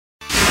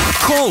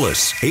Call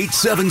us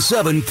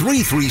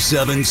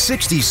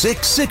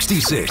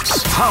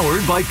 877-337-6666.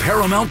 Powered by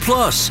Paramount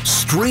Plus.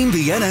 Stream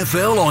the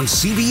NFL on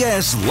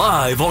CBS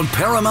live on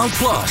Paramount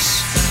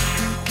Plus.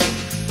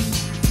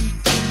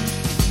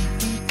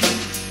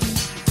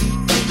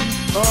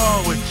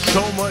 Oh, with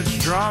so much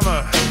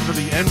drama for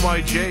the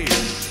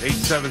NYJs.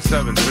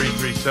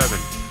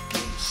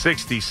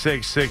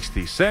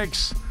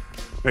 877-337-6666.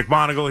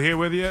 McMonagle here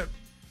with you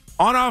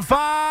on our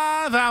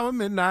 5-hour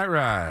midnight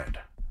ride.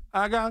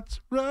 I got to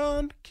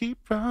run to keep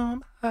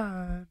from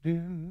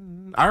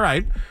hiding. All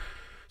right.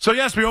 So,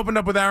 yes, we opened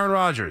up with Aaron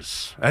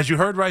Rodgers. As you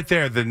heard right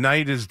there, the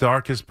night is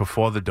darkest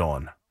before the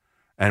dawn,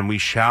 and we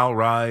shall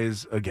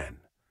rise again.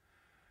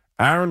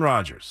 Aaron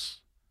Rodgers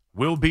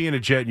will be in a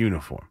Jet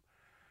uniform.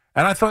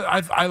 And I thought,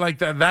 I like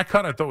that. That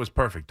cut I thought was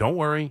perfect. Don't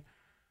worry.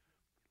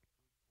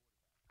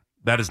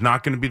 That is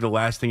not going to be the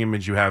lasting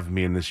image you have of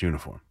me in this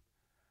uniform.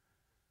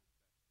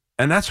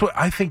 And that's what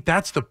I think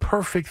that's the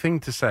perfect thing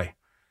to say.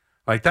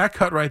 Like that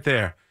cut right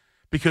there.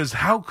 Because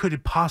how could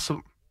it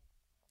possibly,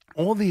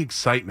 all the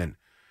excitement,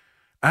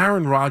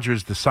 Aaron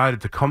Rodgers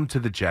decided to come to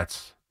the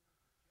Jets.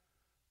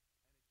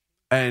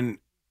 And,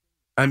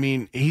 I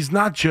mean, he's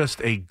not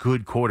just a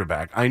good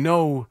quarterback. I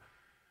know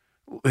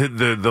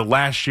the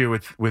last year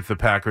with the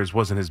Packers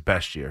wasn't his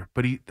best year,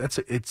 but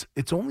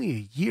it's only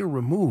a year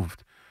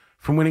removed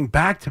from winning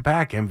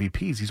back-to-back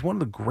MVPs. He's one of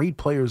the great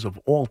players of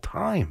all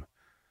time.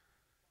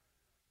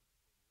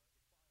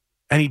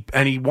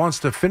 And he wants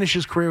to finish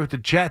his career with the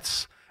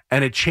Jets,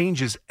 and it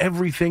changes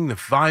everything, the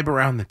vibe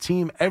around the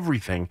team,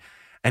 everything.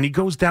 And he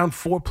goes down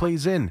 4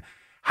 plays in.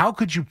 How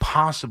could you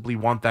possibly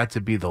want that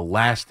to be the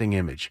lasting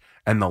image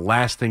and the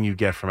last thing you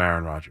get from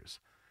Aaron Rodgers?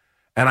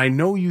 And I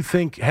know you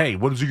think, hey,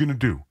 what is he going to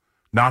do?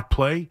 Not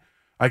play?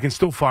 I can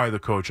still fire the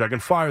coach. I can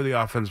fire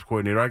the offensive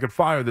coordinator. I can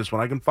fire this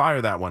one. I can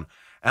fire that one.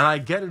 And I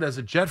get it as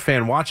a Jet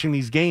fan. Watching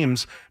these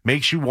games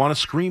makes you want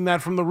to scream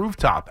that from the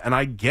rooftop. And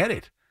I get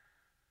it.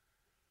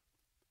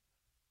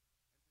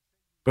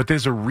 But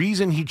there's a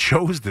reason he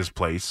chose this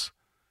place.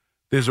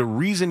 There's a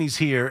reason he's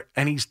here,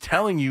 and he's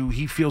telling you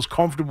he feels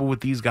comfortable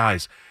with these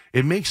guys.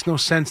 It makes no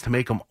sense to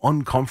make him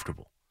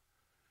uncomfortable.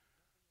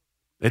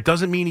 It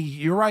doesn't mean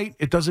you're right.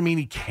 It doesn't mean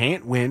he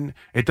can't win.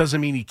 It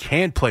doesn't mean he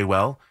can't play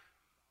well.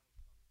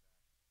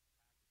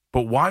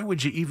 But why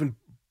would you even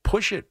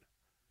push it?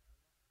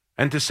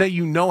 And to say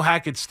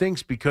Hackett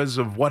stinks because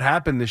of what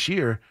happened this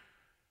year,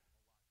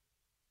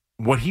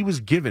 what he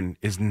was given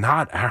is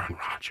not Aaron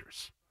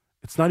Rodgers.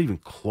 It's not even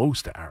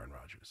close to Aaron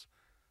Rodgers.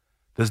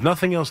 There's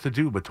nothing else to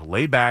do but to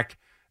lay back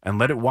and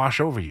let it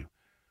wash over you.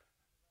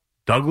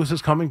 Douglas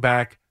is coming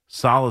back.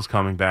 Saleh's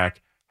coming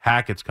back.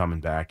 Hackett's coming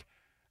back.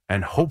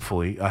 And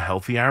hopefully a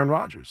healthy Aaron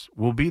Rodgers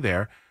will be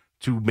there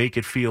to make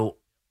it feel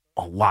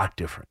a lot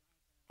different.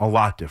 A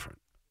lot different.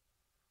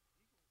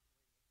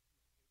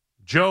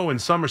 Joe in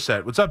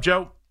Somerset. What's up,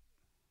 Joe?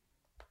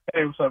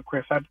 Hey, what's up,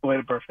 Chris? Happy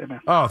belated birthday,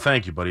 man. Oh,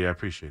 thank you, buddy. I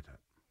appreciate that.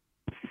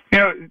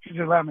 Just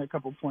allow me a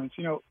couple points.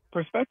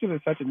 Perspective is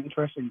such an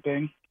interesting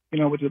thing.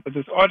 With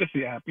this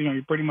Odyssey app,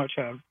 you pretty much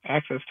have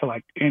access to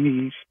like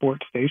any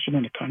sports station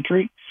in the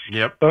country.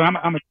 Yep. So I'm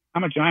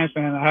a Giants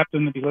fan. I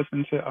happen to be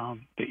listening to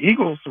the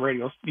Eagles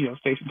radio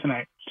station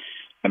tonight.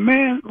 And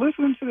man,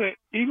 listening to the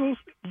Eagles,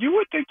 you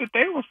would think that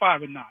they were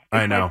 5-9.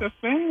 I know. Like the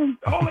fans,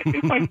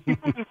 it's like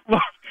people just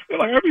love. They're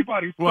like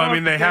everybody's. Well, I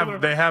mean, they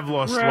have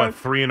lost what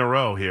 3 in a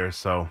row here,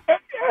 so.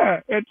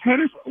 Yeah, at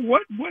tennis,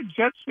 what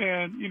Jets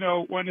fan,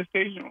 on the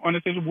station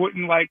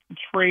wouldn't like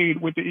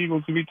trade with the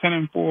Eagles to be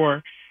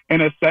 10-4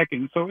 in a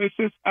second. So it's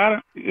just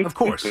of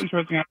course, it's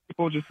interesting how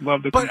people just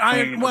love the. But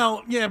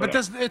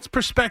but it's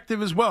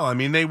perspective as well. I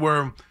mean, they're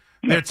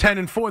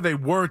 10-4. They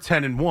were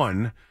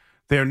 10-1.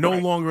 They're no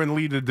longer in the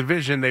lead of the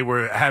division. They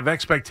have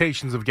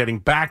expectations of getting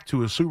back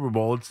to a Super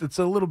Bowl. It's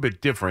a little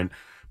bit different.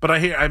 But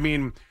I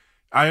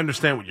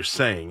understand what you're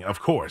saying. Of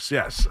course,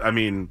 yes.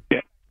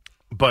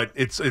 But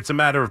it's a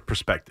matter of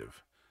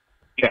perspective.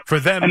 Yeah. For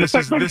them, this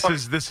is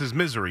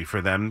misery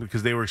for them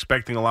because they were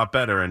expecting a lot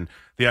better, and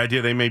the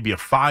idea they may be a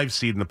 5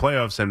 seed in the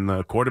playoffs and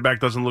the quarterback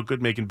doesn't look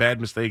good, making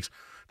bad mistakes.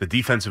 The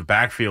defensive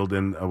backfield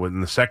in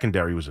the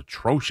secondary was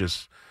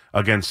atrocious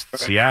against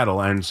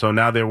Seattle, and so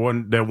now they're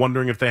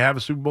wondering if they have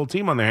a Super Bowl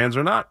team on their hands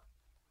or not.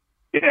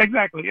 Yeah,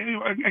 exactly.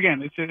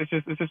 Again, it's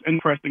just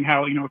interesting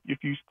how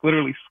if you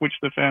literally switch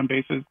the fan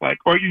bases,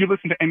 or you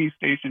listen to any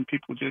station,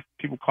 people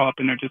call up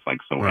and they're just like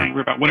so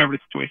angry about whatever the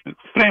situation is.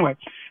 But anyway,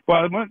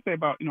 I want to say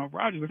about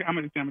Rodgers. I'm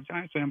a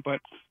Giants fan, but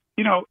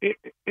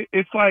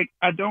it's like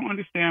I don't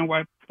understand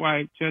why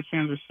Jets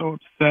fans are so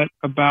upset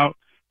about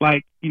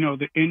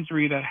the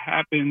injury that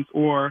happens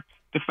or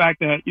the fact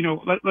that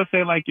let's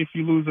say if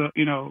you lose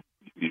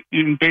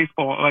in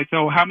baseball,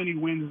 so how many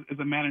wins is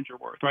a manager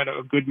worth, right?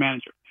 A good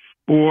manager.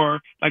 Or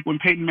when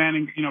Peyton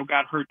Manning,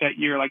 got hurt that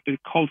year, the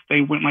Colts,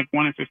 they went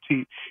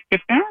 1-15. If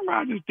Aaron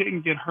Rodgers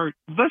didn't get hurt,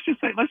 let's just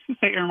say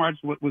Aaron Rodgers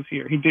was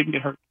here, he didn't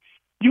get hurt.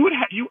 You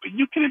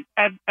could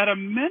have at a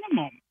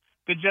minimum,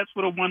 the Jets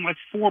would have won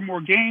 4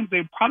 more games.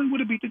 They probably would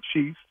have beat the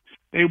Chiefs.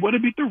 They would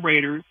have beat the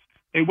Raiders.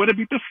 They would have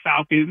beat the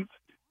Falcons.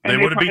 They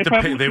would have beat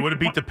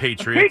the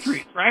Patriots. The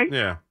Patriots, right?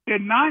 Yeah. They're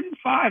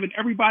 9-5, and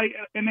everybody,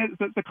 and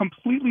it's a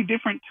completely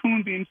different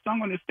tune being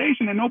sung on the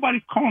station, and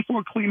nobody's calling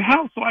for a clean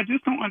house. So I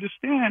just don't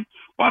understand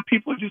why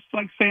people are just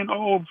like saying,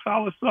 "Oh,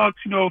 Saleh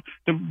sucks," the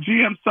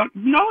GM sucks.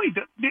 No,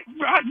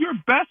 your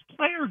best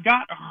player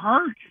got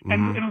hurt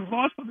and was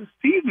lost for the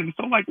season.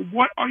 So like,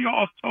 what are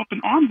y'all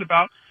talking arms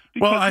about?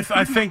 Well,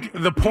 I think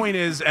the point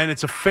is, and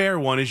it's a fair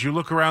one, is you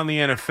look around the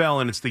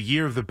NFL and it's the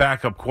year of the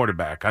backup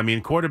quarterback. I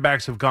mean,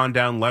 quarterbacks have gone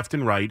down left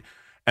and right,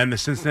 and the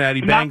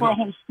Cincinnati Bengals. Not for a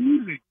whole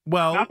season.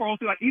 Well, not for a whole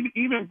season. Like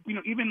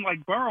even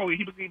like Burrow,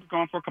 he was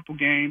gone for a couple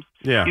games.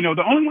 Yeah.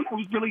 The only one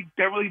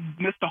that really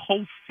missed the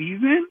whole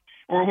season,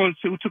 or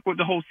who took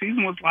the whole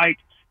season was like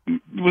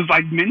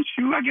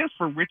Minshew, I guess,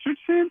 for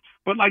Richardson,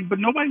 but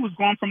nobody was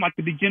gone from like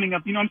the beginning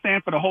of,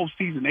 for the whole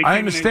season. I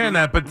understand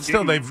that, but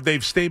still,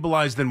 they've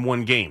stabilized and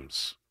won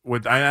games.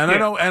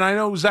 I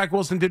know Zach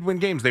Wilson did win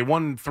games. They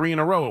won 3 in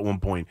a row at one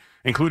point,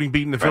 including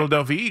beating the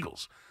Philadelphia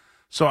Eagles.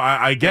 So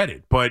I get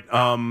it, but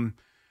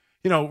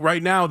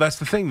right now that's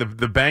the thing. The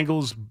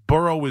Bengals,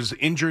 Burrow was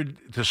injured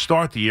to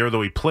start the year,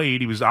 though he played.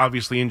 He was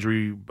obviously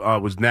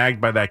was nagged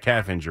by that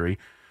calf injury.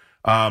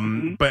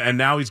 And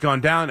now he's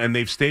gone down, and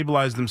they've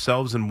stabilized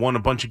themselves and won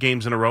a bunch of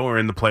games in a row, are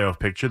in the playoff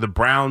picture. The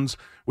Browns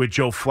with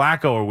Joe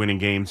Flacco are winning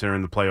games and are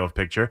in the playoff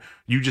picture.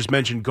 You just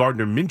mentioned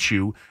Gardner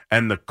Minshew,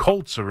 and the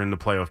Colts are in the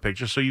playoff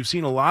picture. So you've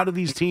seen a lot of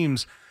these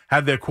teams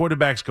have their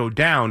quarterbacks go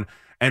down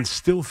and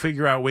still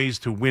figure out ways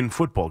to win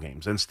football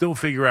games and still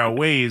figure out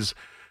ways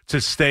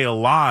to stay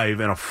alive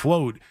and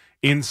afloat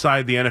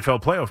inside the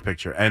NFL playoff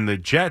picture. And the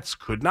Jets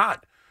could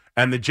not.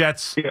 And the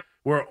Jets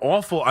were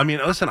awful. I mean,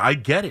 listen, I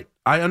get it.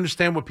 I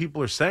understand what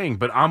people are saying,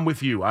 but I'm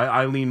with you.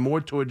 I lean more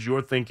towards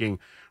your thinking,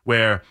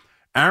 where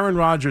Aaron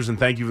Rodgers, and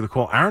thank you for the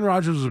call, Aaron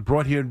Rodgers was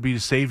brought here to be the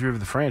savior of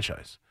the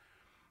franchise.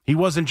 He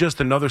wasn't just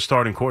another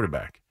starting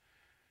quarterback.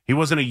 He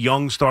wasn't a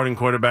young starting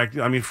quarterback.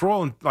 I mean, for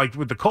all, like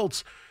with the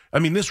Colts, I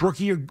mean, this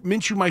rookie year,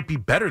 Minshew might be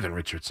better than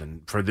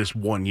Richardson for this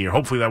 1 year.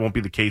 Hopefully that won't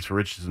be the case for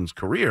Richardson's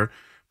career,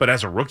 but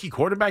as a rookie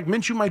quarterback,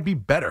 Minshew might be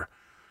better.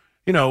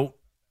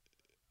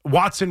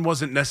 Watson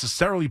wasn't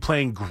necessarily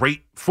playing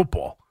great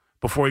football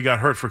before he got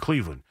hurt for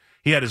Cleveland.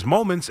 He had his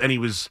moments, and he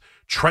was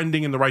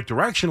trending in the right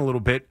direction a little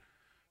bit,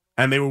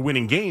 and they were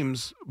winning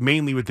games,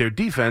 mainly with their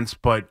defense,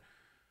 but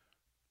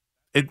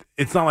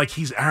it's not like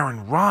he's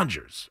Aaron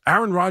Rodgers.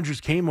 Aaron Rodgers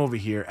came over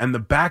here, and the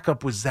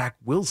backup was Zach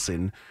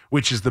Wilson,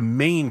 which is the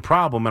main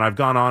problem, and I've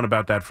gone on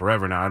about that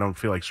forever now. I don't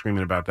feel like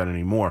screaming about that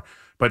anymore.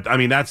 But, I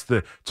mean,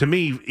 to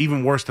me,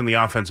 even worse than the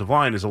offensive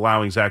line is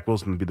allowing Zach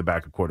Wilson to be the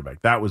backup quarterback.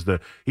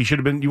 He should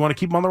have been, you want to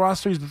keep him on the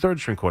roster? He's the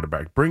third-string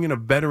quarterback. Bring in a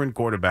veteran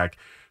quarterback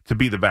to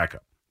be the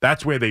backup.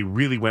 That's where they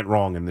really went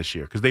wrong in this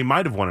year, because they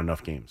might have won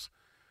enough games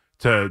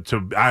to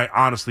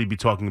honestly be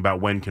talking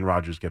about when can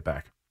Rodgers get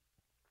back.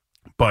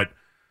 But,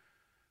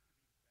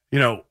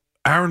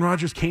 Aaron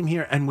Rodgers came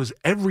here and was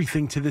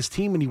everything to this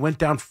team, and he went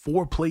down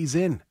 4 plays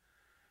in.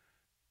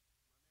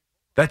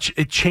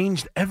 It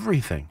changed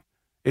everything.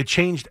 It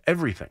changed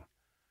everything.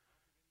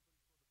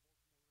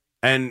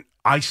 And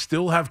I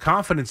still have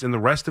confidence in the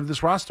rest of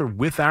this roster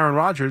with Aaron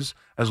Rodgers,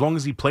 as long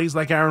as he plays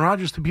like Aaron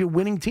Rodgers, to be a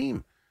winning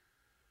team.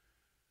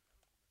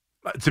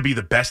 To be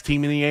the best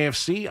team in the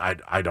AFC,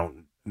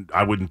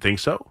 I wouldn't think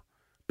so.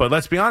 But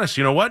let's be honest,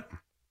 you know what?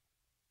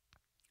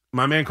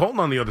 My man Colton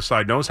on the other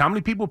side knows how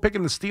many people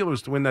picking the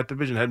Steelers to win that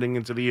division heading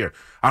into the year.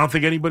 I don't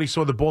think anybody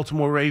saw the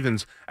Baltimore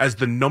Ravens as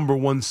the number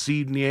 1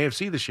 seed in the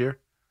AFC this year.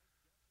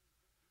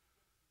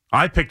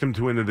 I picked them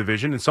to win the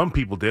division, and some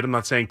people did. I'm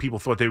not saying people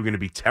thought they were going to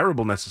be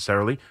terrible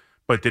necessarily,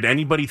 but did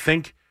anybody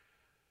think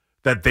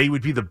that they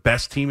would be the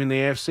best team in the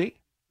AFC?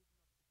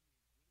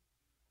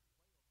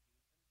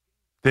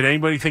 Did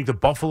anybody think the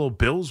Buffalo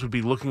Bills would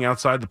be looking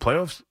outside the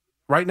playoffs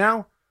right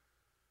now?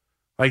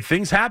 Like,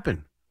 things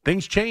happen.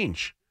 Things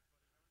change.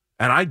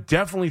 And I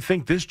definitely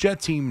think this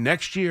Jet team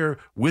next year,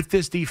 with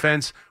this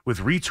defense, with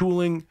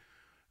retooling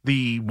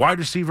the wide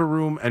receiver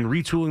room and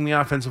retooling the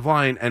offensive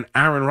line, and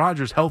Aaron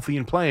Rodgers healthy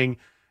and playing,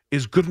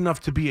 is good enough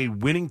to be a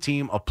winning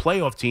team, a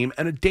playoff team,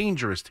 and a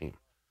dangerous team.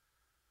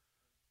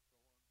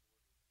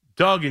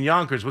 Doug in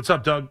Yonkers. What's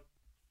up, Doug?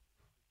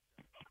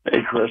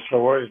 Hey, Chris.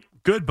 How are you?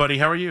 Good, buddy.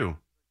 How are you?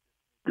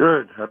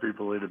 Good. Happy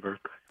belated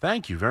birthday.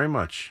 Thank you very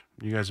much.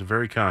 You guys are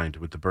very kind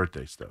with the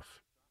birthday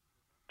stuff.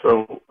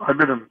 So I've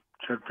been a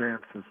Jet fan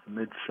since the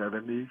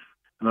mid-'70s,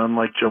 and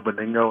unlike Joe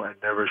Beningo,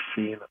 I've never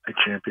seen a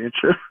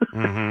championship.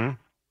 Mm-hmm.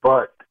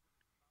 But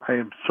I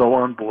am so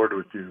on board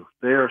with you.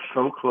 They are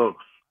so close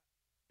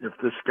if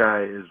this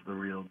guy is the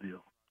real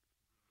deal.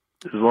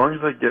 As long as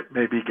I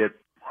maybe get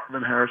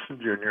Marvin Harrison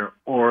Jr.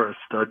 or a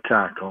stud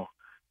tackle,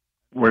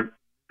 they're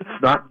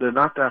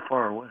not that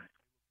far away.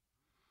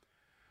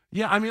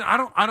 Yeah, I mean,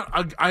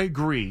 I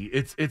agree.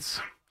 It's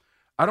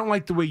I don't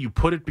like the way you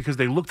put it, because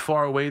they looked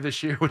far away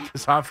this year with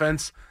this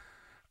offense.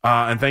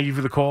 And thank you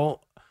for the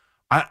call.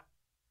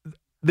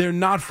 They're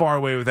not far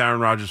away with Aaron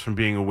Rodgers from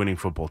being a winning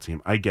football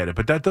team. I get it,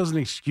 but that doesn't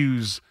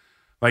excuse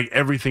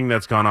everything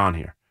that's gone on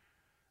here.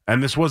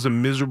 And this was a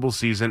miserable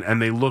season,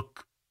 and they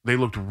looked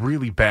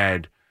really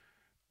bad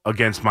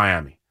against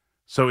Miami.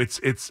 So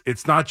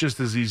it's not just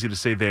as easy to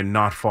say they're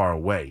not far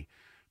away.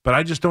 But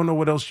I just don't know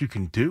what else you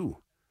can do.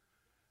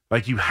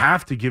 Like, you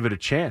have to give it a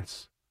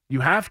chance. You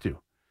have to.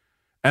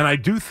 And I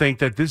do think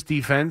that this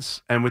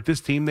defense and with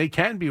this team, they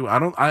can be.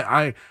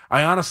 I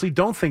honestly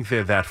don't think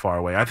they're that far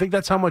away. I think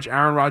that's how much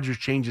Aaron Rodgers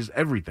changes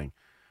everything.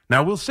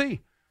 Now, we'll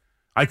see.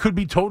 I could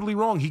be totally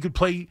wrong. He could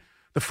play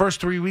the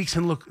first 3 weeks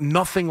and look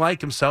nothing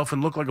like himself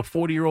and look like a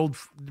 40-year-old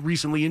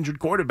recently injured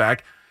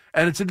quarterback,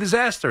 and it's a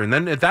disaster. And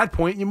then at that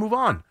point, you move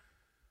on.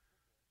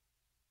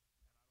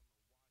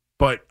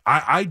 But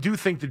I do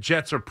think the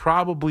Jets are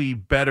probably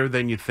better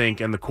than you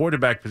think, and the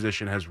quarterback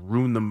position has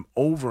ruined them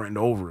over and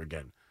over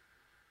again.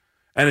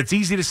 And it's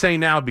easy to say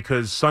now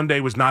because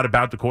Sunday was not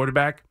about the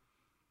quarterback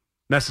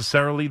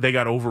necessarily. They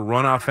got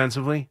overrun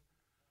offensively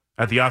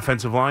at the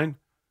offensive line.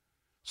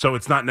 So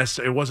it's not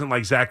necessarily, it wasn't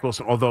like Zach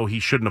Wilson, although he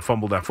shouldn't have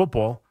fumbled that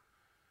football.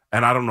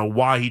 And I don't know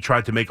why he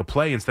tried to make a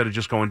play instead of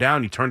just going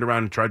down. He turned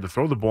around and tried to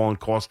throw the ball and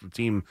cost the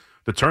team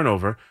the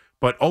turnover.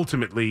 But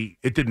ultimately,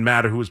 it didn't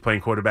matter who was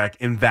playing quarterback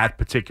in that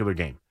particular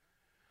game.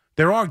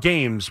 There are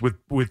games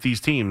with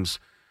these teams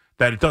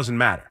that it doesn't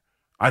matter.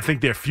 I think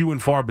they're few and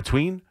far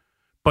between,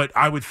 but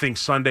I would think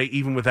Sunday,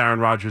 even with Aaron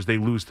Rodgers, they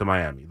lose to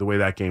Miami, the way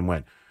that game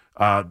went.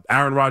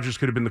 Aaron Rodgers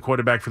could have been the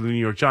quarterback for the New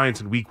York Giants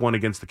in week 1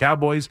 against the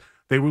Cowboys.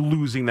 They were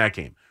losing that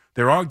game.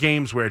 There are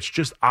games where it's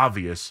just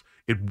obvious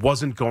it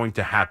wasn't going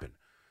to happen.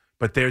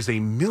 But there's a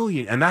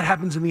million, and that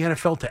happens in the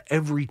NFL to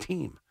every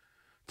team.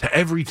 To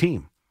every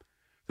team.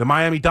 The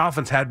Miami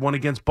Dolphins had one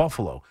against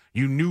Buffalo.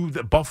 You knew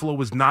that Buffalo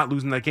was not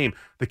losing that game.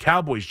 The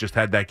Cowboys just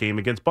had that game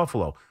against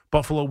Buffalo.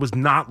 Buffalo was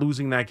not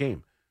losing that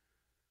game.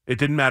 It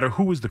didn't matter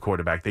who was the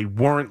quarterback. They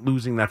weren't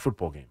losing that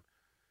football game.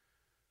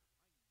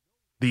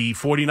 The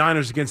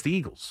 49ers against the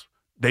Eagles.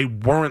 They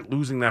weren't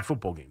losing that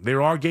football game.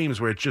 There are games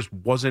where it just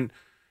wasn't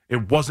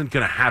going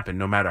to happen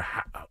no matter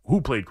who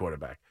played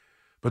quarterback.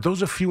 But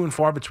those are few and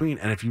far between.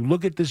 And if you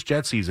look at this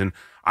Jet season,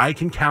 I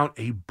can count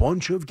a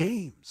bunch of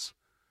games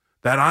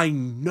that I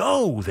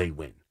know they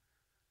win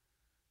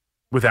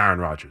with Aaron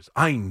Rodgers.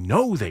 I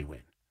know they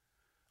win.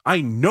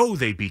 I know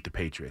they beat the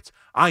Patriots.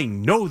 I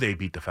know they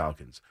beat the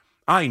Falcons.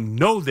 I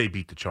know they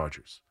beat the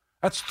Chargers.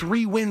 That's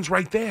 3 wins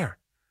right there.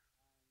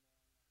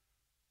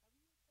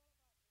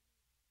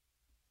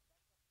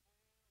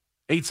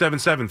 Eight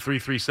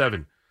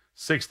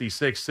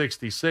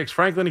 877-337-6666.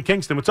 Franklin in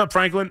Kingston. What's up,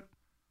 Franklin?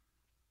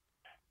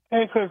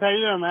 Hey, Chris. How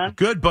you doing, man?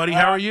 Good, buddy.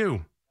 How are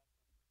you?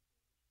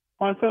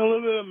 Want to say a little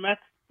bit of Mets,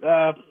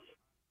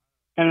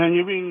 and then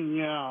you've been,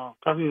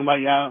 talking about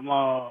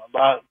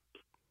Yamamoto,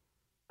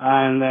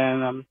 and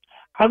then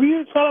have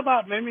you thought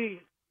about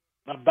maybe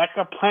a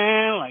backup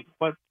plan? Like,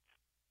 what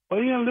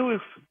are you gonna do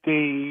if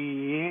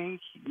the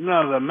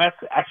Mets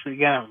actually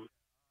get him?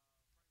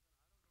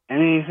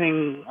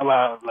 Anything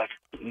about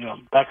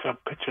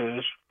backup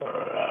pitchers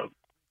or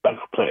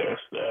backup players?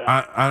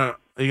 I don't.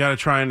 You got to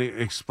try and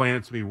explain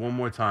it to me one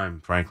more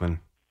time, Franklin.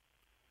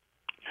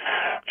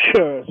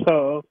 Sure.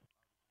 So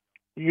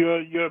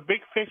your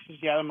big fish is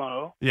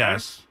Yamamoto.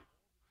 Yes.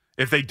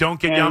 If they don't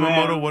get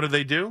Yamamoto, what do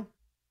they do?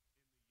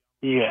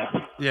 Yeah.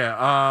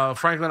 Yeah.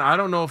 Franklin, I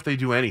don't know if they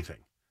do anything.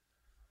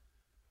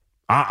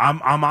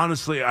 I'm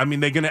honestly. I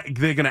mean, they're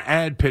gonna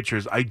add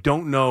pitchers. I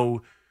don't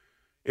know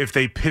if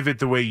they pivot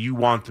the way you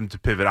want them to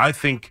pivot. I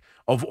think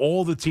of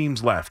all the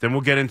teams left, and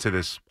we'll get into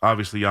this.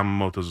 Obviously,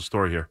 Yamamoto's a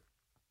story here.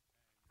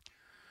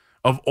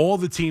 Of all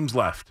the teams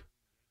left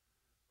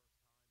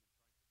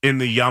in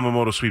the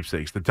Yamamoto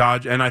sweepstakes,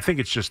 and I think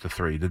it's just the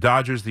 3, the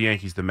Dodgers, the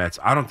Yankees, the Mets.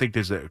 I don't think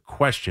there's a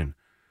question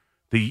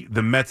the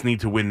Mets need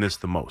to win this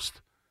the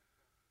most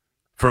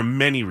for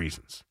many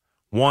reasons.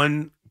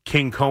 One,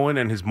 King Cohen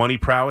and his money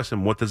prowess,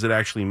 and what does it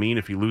actually mean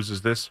if he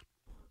loses this?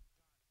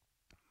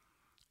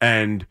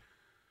 And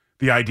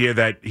the idea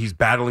that he's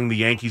battling the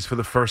Yankees for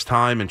the first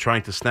time and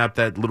trying to snap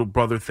that little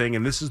brother thing,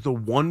 and this is the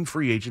one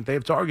free agent they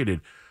have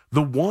targeted.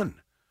 The one.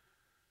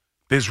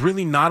 There's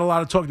really not a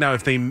lot of talk. Now,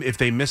 if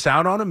they miss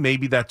out on him,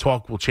 maybe that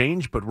talk will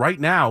change. But right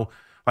now,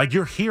 like,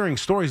 you're hearing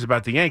stories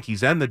about the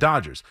Yankees and the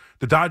Dodgers.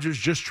 The Dodgers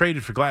just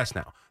traded for Glass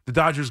now. The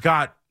Dodgers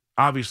got,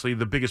 obviously,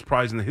 the biggest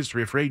prize in the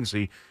history of free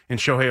agency in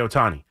Shohei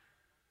Ohtani.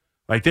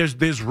 Like,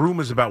 there's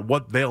rumors about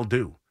what they'll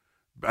do.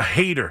 A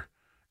hater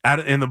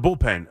in the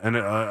bullpen, and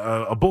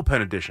a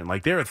bullpen edition.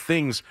 Like, there are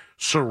things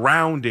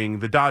surrounding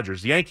the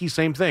Dodgers. The Yankees,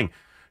 same thing.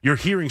 You're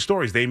hearing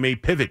stories. They may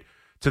pivot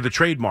to the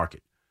trade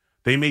market.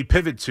 They may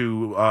pivot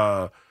to,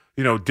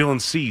 Dylan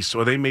Cease,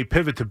 or they may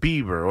pivot to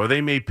Bieber, or they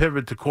may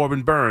pivot to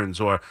Corbin Burns,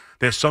 or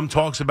there's some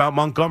talks about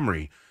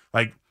Montgomery.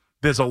 Like,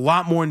 there's a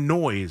lot more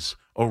noise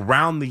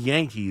around the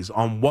Yankees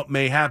on what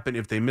may happen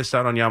if they miss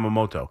out on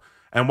Yamamoto.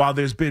 And while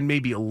there's been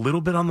maybe a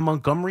little bit on the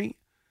Montgomery,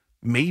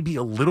 maybe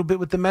a little bit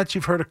with the Mets,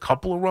 you've heard a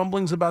couple of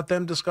rumblings about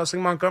them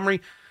discussing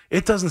Montgomery.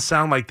 It doesn't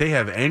sound like they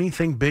have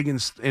anything big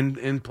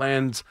in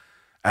plans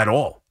at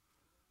all.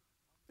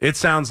 It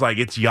sounds like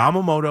it's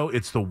Yamamoto.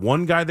 It's the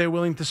one guy they're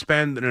willing to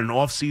spend in an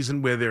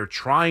offseason where they're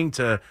trying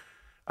to,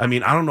 I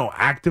don't know,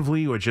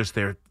 actively or just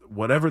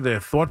whatever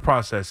their thought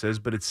process is,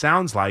 but it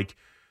sounds like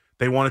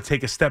they want to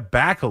take a step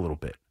back a little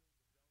bit.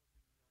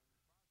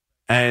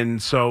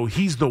 And so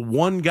he's the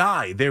one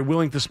guy they're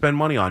willing to spend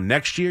money on.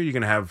 Next year, you're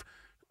going to have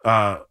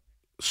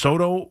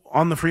Soto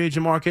on the free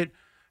agent market.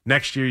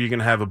 Next year, you're going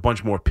to have a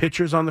bunch more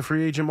pitchers on the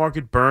free agent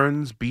market.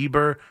 Burns,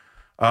 Bieber,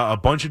 a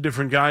bunch of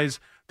different guys.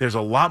 There's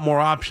a lot more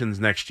options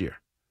next year.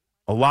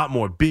 A lot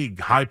more big,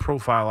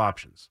 high-profile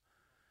options.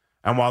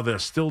 And while they're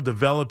still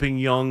developing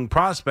young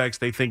prospects,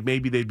 they think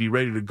maybe they'd be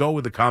ready to go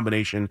with a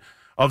combination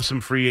of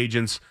some free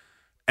agents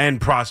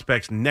and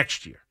prospects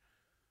next year.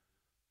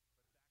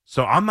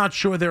 So I'm not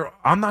sure their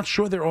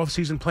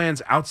offseason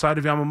plans outside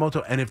of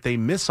Yamamoto, and if they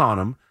miss on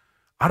him,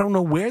 I don't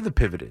know where the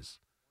pivot is.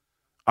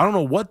 I don't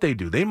know what they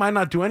do. They might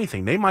not do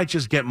anything. They might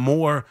just get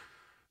more,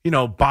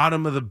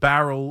 bottom of the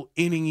barrel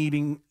inning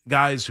eating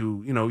guys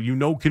who,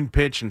 can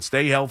pitch and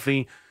stay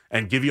healthy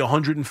and give you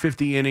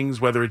 150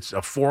 innings, whether it's a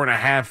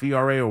 4.5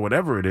 ERA or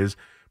whatever it is,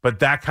 but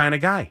that kind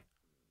of guy.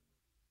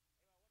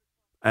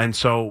 And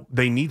so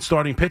they need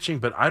starting pitching,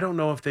 but I don't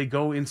know if they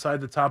go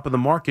inside the top of the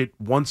market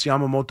once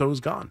Yamamoto is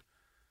gone.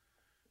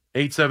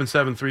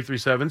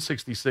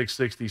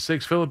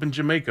 877-337-6666. Philip in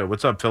Jamaica.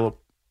 What's up, Philip?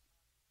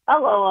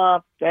 Hello.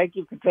 Thank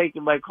you for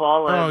taking my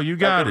call. Oh, you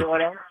got it.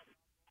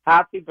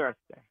 Happy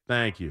birthday.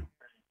 Thank you.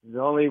 There's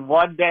only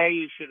one day.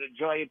 You should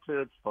enjoy it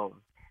to its fullest.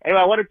 Anyway,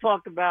 I want to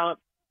talk about,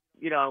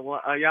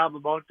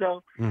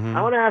 Yamamoto. Mm-hmm.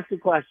 I want to ask you a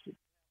question.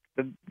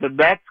 The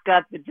Mets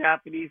got the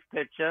Japanese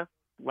pitcher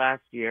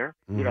last year.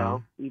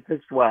 Mm-hmm. He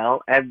pitched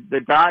well. And the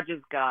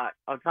Dodgers got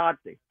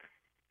Ohtani.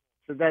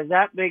 So does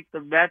that make the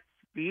Mets,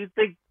 do you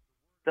think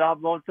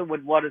Yamamoto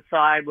would want to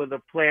sign with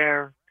a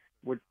player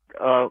with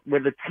a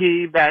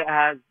team that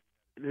has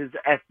his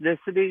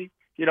ethnicity,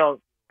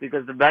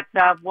 because the Mets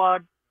have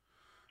one,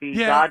 the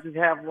Dodgers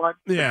have one,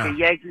 but the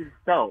Yankees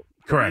don't.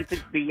 Correct. Do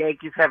you think the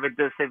Yankees have a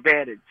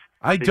disadvantage?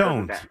 I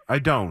don't.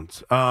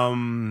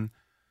 And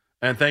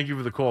thank you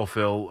for the call,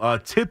 Phil.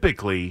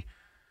 Typically,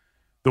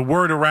 the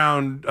word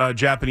around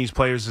Japanese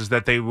players is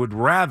that they would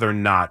rather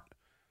not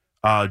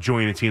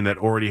join a team that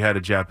already had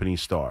a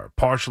Japanese star,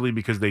 partially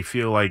because they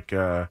feel like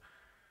the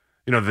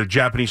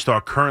Japanese star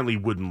currently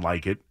wouldn't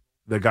like it.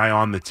 The guy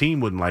on the team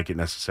wouldn't like it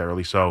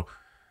necessarily. So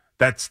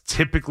that's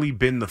typically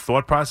been the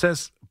thought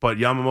process, but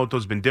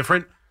Yamamoto's been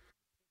different.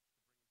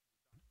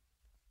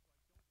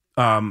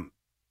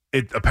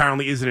 It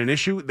apparently isn't an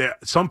issue.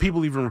 Some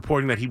people even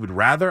reporting that he would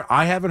rather.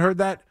 I haven't heard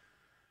that.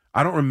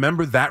 I don't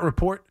remember that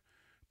report,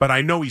 but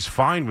I know he's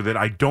fine with it.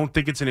 I don't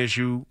think it's an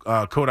issue.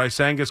 Kodai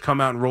Senga's come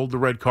out and rolled the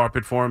red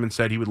carpet for him and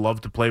said he would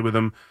love to play with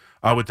him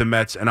with the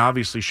Mets. And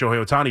obviously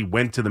Shohei Ohtani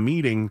went to the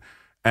meeting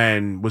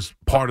and was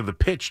part of the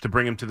pitch to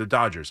bring him to the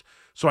Dodgers.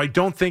 So I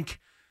think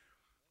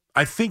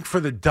for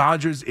the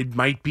Dodgers, it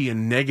might be a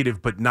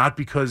negative, but not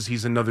because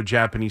he's another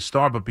Japanese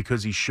star, but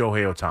because he's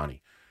Shohei Ohtani.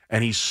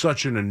 And he's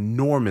such an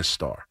enormous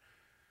star.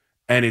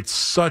 And it's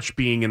such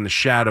being in the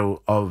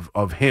shadow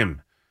of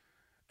him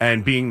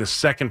and being the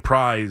second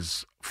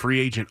prize free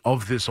agent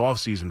of this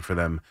offseason for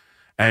them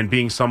and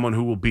being someone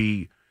who will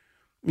be,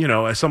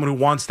 as someone who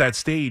wants that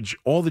stage,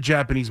 all the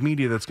Japanese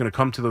media that's going to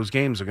come to those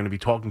games are going to be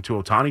talking to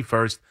Ohtani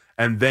first,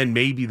 and then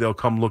maybe they'll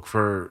come look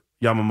for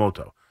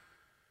Yamamoto.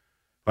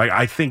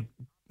 I think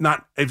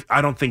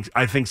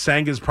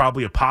Senga's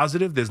probably a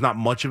positive. There's not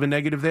much of a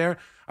negative there.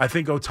 I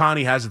think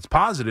Ohtani has its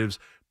positives,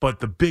 but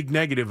the big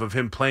negative of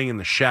him playing in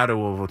the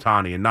shadow of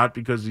Ohtani, and not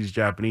because he's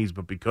Japanese,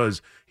 but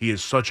because he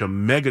is such a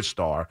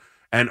megastar,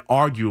 and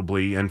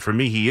arguably, and for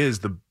me, he is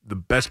the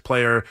best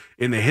player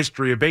in the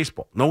history of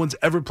baseball. No one's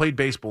ever played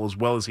baseball as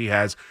well as he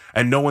has,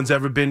 and no one's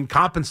ever been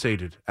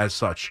compensated as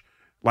such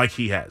like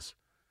he has.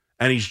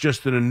 And he's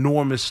just an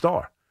enormous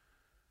star.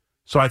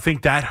 So I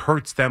think that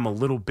hurts them a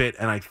little bit,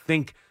 and I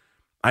think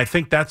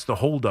that's the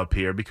holdup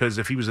here, because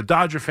if he was a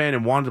Dodger fan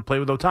and wanted to play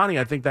with Ohtani,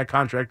 I think that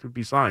contract would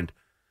be signed.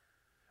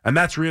 And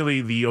that's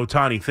really the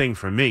Ohtani thing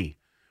for me.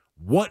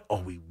 What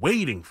are we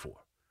waiting for?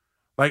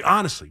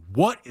 Honestly,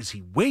 what is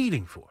he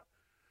waiting for?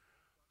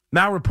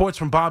 Now reports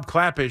from Bob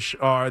Clappish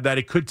are that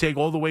it could take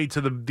all the way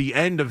to the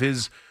end of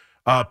his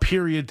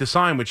period to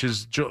sign, which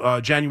is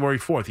January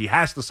 4th. He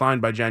has to sign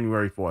by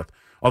January 4th.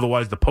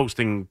 Otherwise, the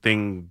posting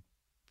thing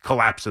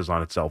collapses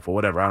on itself or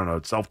whatever. I don't know.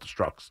 It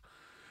self-destructs.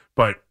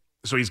 But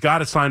so he's got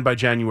to sign by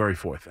January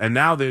 4th. And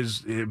now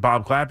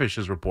Bob Clappish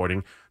is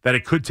reporting that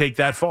it could take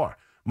that far.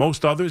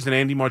 Most others, and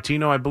Andy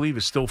Martino, I believe,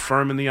 is still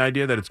firm in the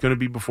idea that it's going to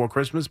be before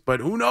Christmas,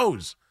 but who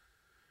knows?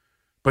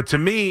 But to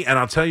me, and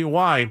I'll tell you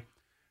why,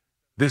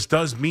 this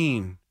does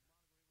mean,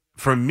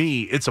 for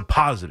me, it's a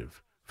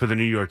positive for the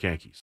New York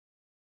Yankees.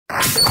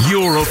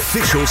 Your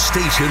official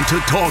station to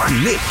talk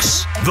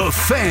Knicks. The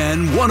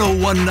Fan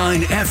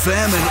 101.9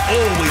 FM and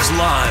always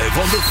live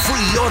on the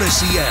free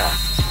Odyssey app.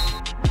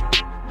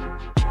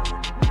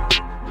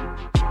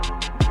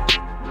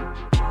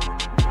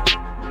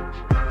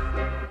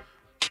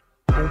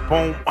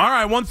 Boom. All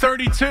right,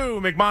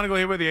 132. McMonagle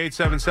here with you,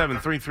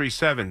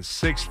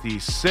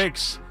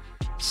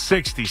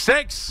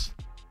 877-337-6666.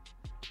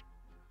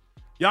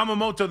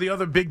 Yamamoto, the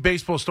other big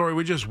baseball story,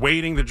 we're just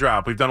waiting to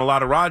drop. We've done a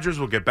lot of Rogers.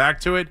 We'll get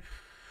back to it.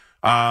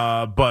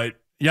 But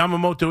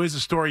Yamamoto is a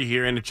story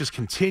here, and it just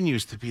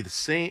continues to be the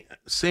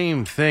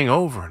same thing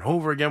over and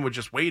over again. We're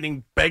just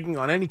waiting, begging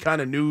on any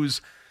kind of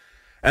news.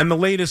 And the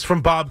latest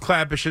from Bob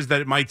Clappish is that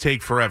it might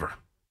take forever.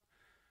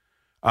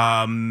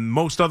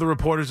 Most other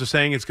reporters are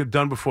saying it's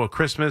done before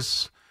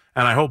Christmas,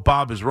 and I hope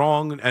Bob is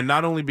wrong. And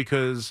not only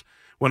because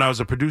when I was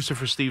a producer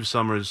for Steve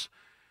Summers,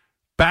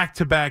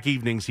 back-to-back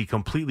evenings, he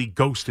completely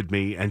ghosted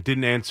me and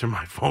didn't answer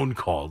my phone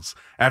calls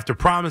after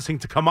promising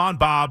to come on,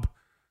 Bob.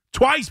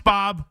 Twice,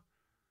 Bob.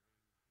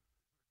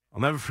 I'll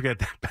never forget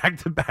that.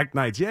 Back-to-back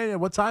nights. Yeah,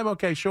 what time?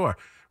 Okay, sure.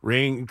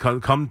 Ring, come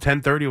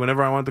 10:30,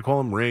 whenever I wanted to call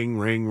him. Ring,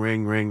 ring,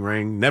 ring, ring,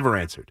 ring. Never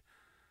answered.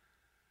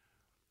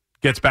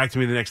 Gets back to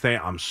me the next day.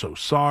 I'm so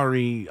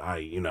sorry.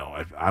 I don't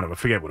know,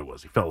 forget what it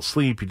was. He fell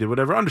asleep. He did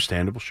whatever.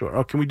 Understandable, sure.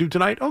 Oh, can we do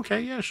tonight?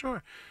 Okay, yeah,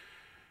 sure.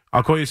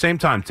 I'll call you same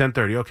time,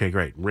 10:30. Okay,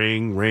 great.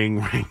 Ring,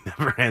 ring, ring.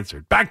 Never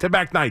answered.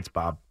 Back-to-back nights,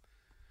 Bob.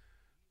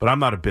 But I'm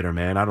not a bitter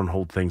man. I don't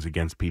hold things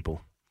against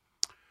people.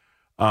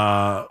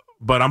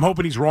 But I'm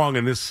hoping he's wrong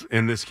in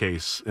this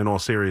case, in all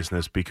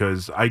seriousness,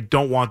 because I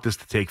don't want this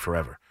to take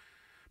forever.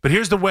 But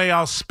here's the way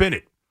I'll spin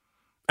it,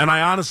 and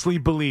I honestly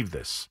believe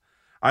this.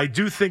 I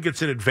do think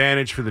it's an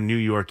advantage for the New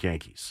York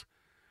Yankees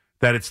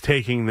that it's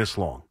taking this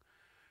long,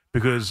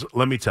 because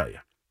let me tell you,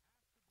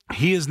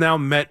 he has now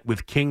met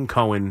with King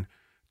Cohen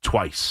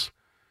twice.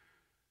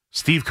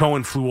 Steve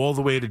Cohen flew all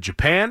the way to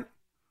Japan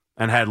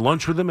and had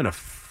lunch with him in a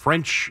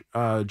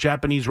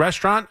French-Japanese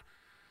restaurant,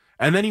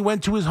 and then he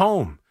went to his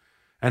home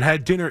and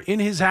had dinner in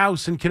his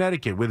house in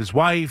Connecticut with his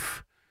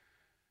wife,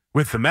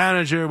 with the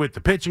manager, with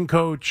the pitching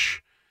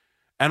coach.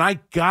 And I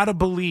gotta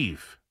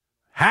believe,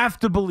 have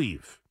to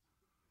believe,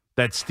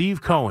 that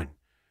Steve Cohen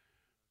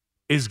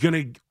is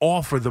going to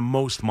offer the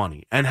most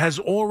money and has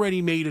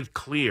already made it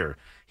clear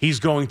he's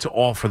going to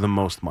offer the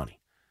most money.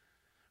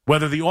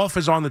 Whether the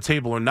offer's on the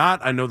table or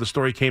not, I know the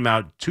story came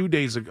out 2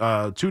 days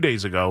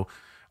ago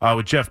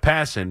with Jeff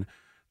Passan,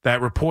 that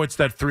reports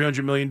that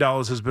 $300 million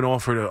has been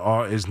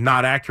offered is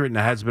not accurate and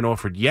it hasn't been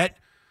offered yet.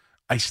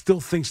 I still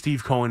think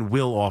Steve Cohen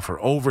will offer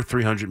over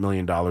 $300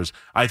 million.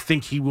 I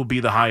think he will be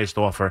the highest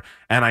offer,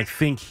 and I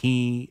think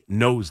he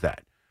knows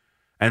that.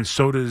 And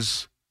so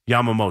does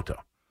Yamamoto.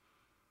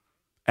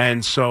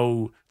 And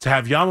so to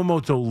have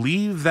Yamamoto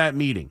leave that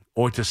meeting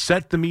or to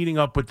set the meeting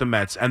up with the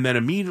Mets and then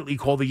immediately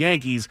call the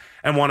Yankees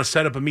and want to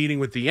set up a meeting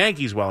with the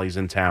Yankees while he's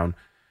in town,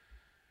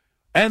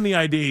 and the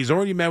idea he's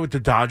already met with the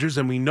Dodgers,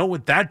 and we know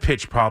what that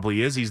pitch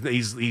probably is.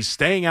 He's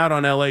staying out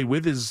on L.A.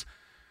 with his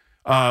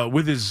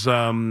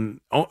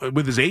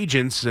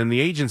agents and the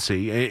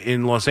agency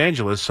in Los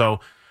Angeles. So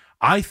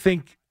I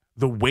think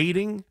the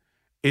waiting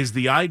is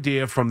the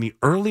idea from the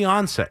early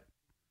onset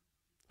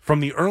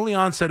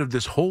of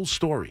this whole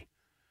story.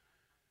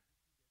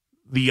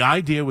 The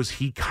idea was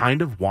he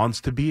kind of wants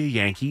to be a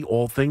Yankee,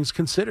 all things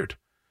considered.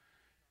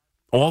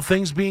 All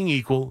things being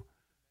equal,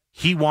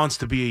 he wants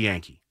to be a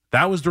Yankee.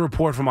 That was the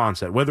report from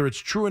onset. Whether it's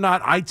true or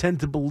not, I tend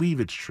to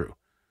believe it's true.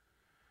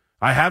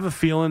 I have a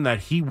feeling that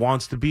he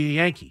wants to be a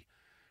Yankee.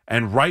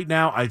 And right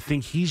now, I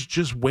think he's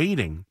just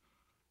waiting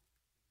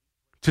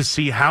to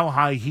see how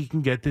high he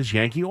can get this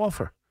Yankee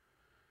offer.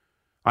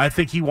 I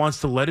think he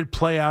wants to let it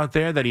play out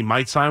there, that he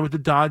might sign with the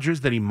Dodgers,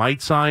 that he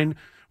might sign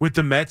with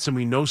the Mets, and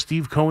we know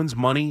Steve Cohen's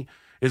money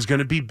is going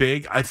to be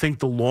big. I think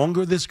the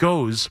longer this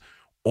goes,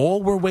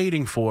 all we're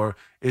waiting for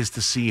is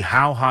to see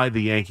how high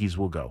the Yankees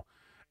will go.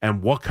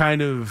 And what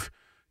kind of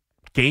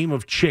game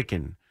of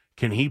chicken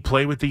can he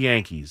play with the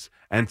Yankees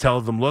and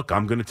tell them, look,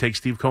 I'm going to take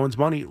Steve Cohen's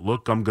money.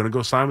 Look, I'm going to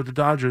go sign with the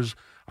Dodgers.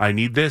 I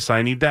need this.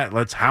 I need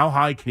that. How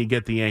high can he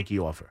get the Yankee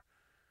offer?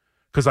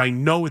 Because I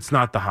know it's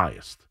not the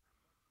highest.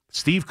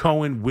 Steve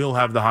Cohen will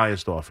have the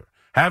highest offer.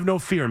 Have no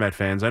fear, Met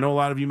fans. I know a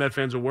lot of you Met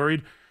fans are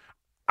worried.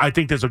 I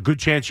think there's a good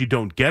chance you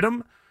don't get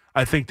him.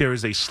 I think there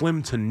is a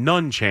slim to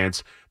none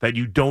chance that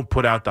you don't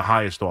put out the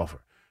highest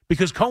offer.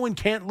 Because Cohen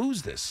can't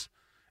lose this.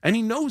 And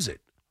he knows it.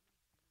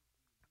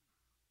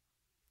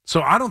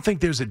 So I don't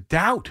think there's a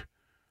doubt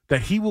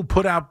that he will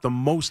put out the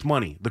most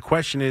money. The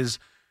question is,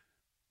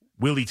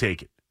 will he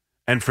take it?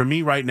 And for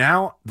me right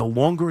now, the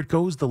longer it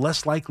goes, the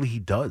less likely he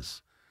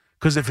does.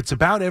 Because if it's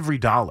about every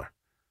dollar,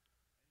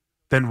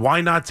 then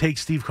why not take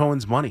Steve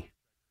Cohen's money?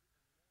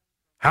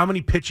 How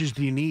many pitches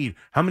do you need?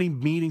 How many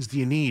meetings do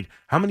you need?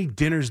 How many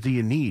dinners do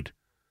you need?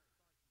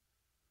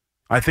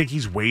 I think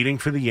he's waiting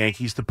for the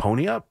Yankees to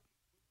pony up,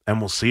 and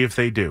we'll see if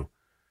they do.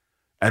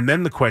 And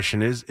then the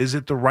question is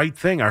it the right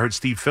thing? I heard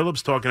Steve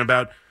Phillips talking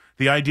about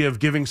the idea of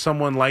giving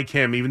someone like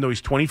him, even though he's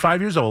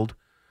 25 years old,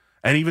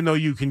 and even though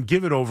you can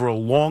give it over a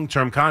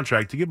long-term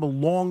contract, to give him a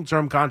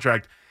long-term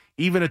contract,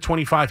 even at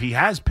 25, he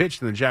has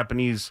pitched in the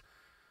Japanese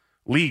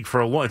league for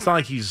a long. It's not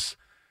like his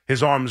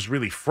arm's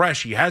really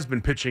fresh. He has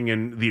been pitching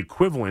in the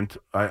equivalent,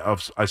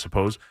 I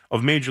suppose,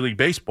 of Major League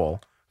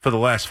Baseball for the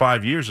last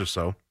 5 years or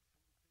so.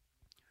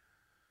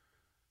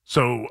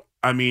 So,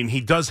 I mean, he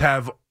does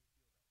have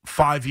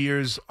 5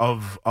 years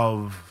of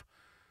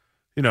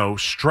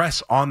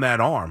stress on that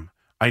arm.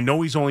 I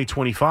know he's only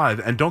 25,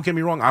 and don't get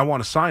me wrong, I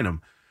want to sign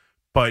him.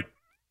 But,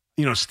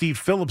 Steve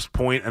Phillips'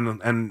 point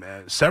and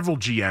several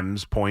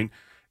GMs' point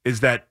is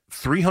that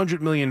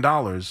 $300 million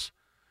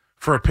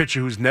for a pitcher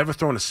who's never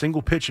thrown a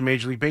single pitch in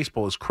Major League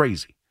Baseball is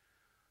crazy.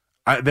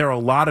 There are a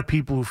lot of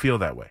people who feel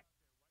that way.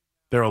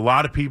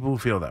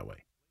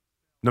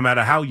 No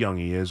matter how young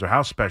he is or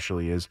how special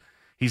he is,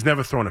 he's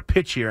never thrown a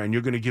pitch here, and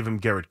you're going to give him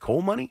Garrett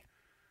Cole money?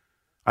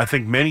 I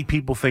think many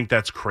people think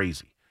that's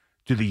crazy.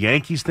 Do the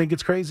Yankees think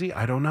it's crazy?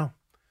 I don't know.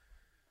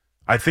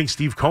 I think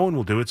Steve Cohen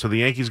will do it, so the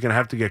Yankees are going to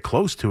have to get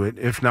close to it,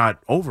 if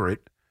not over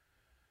it.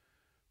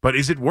 But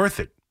is it worth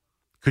it?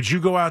 Could you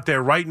go out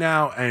there right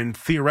now and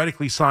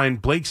theoretically sign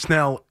Blake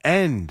Snell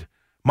and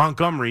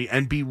Montgomery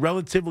and be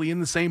relatively in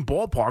the same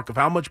ballpark of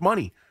how much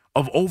money,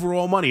 of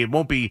overall money? It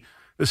won't be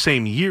the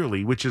same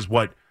yearly, which is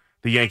what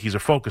the Yankees are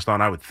focused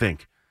on, I would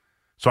think.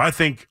 So I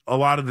think a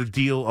lot of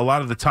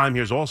the time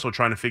here is also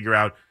trying to figure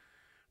out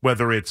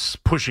whether it's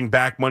pushing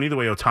back money the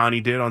way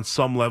Ohtani did on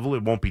some level.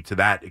 It won't be to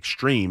that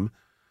extreme.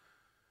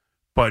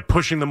 But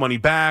pushing the money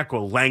back or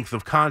length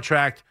of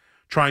contract,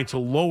 trying to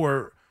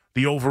lower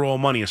the overall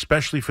money,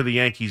 especially for the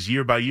Yankees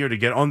year by year to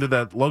get under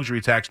that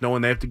luxury tax,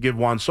 knowing they have to give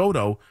Juan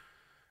Soto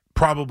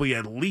probably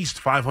at least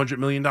 $500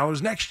 million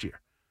next year.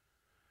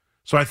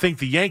 So I think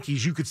the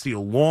Yankees, you could see a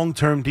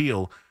long-term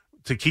deal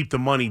to keep the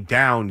money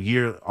down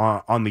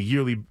on the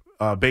yearly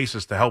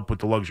basis to help with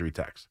the luxury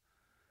tax.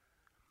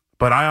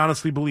 But I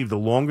honestly believe the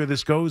longer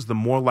this goes, the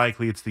more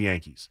likely it's the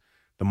Yankees.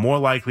 The more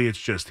likely it's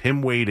just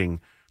him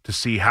waiting to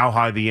see how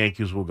high the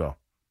Yankees will go.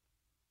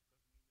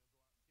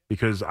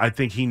 Because I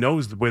think he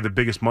knows where the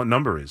biggest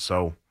number is.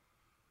 So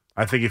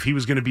I think if he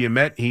was going to be a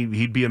Met,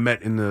 he'd be a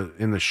Met in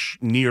the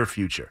near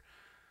future.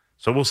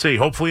 So we'll see.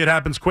 Hopefully it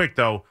happens quick,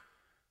 though.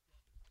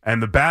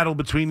 And the battle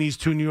between these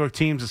two New York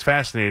teams is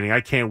fascinating.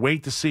 I can't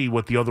wait to see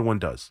what the other one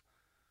does.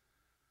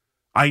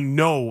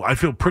 I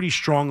feel pretty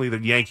strongly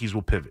that the Yankees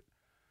will pivot.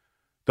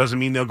 Doesn't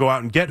mean they'll go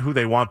out and get who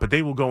they want, but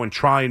they will go and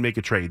try and make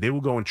a trade. They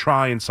will go and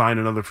try and sign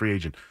another free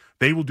agent.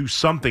 They will do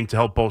something to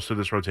help bolster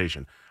this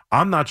rotation.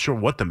 I'm not sure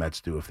what the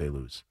Mets do if they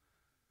lose.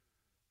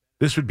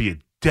 This would be a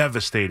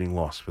devastating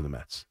loss for the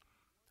Mets.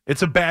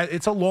 It's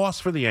a loss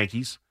for the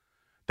Yankees.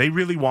 They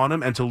really want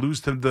him, and to lose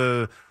to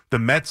the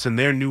Mets and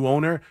their new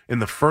owner in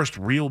the first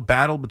real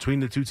battle between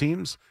the two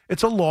teams,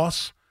 it's a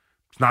loss.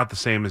 It's not the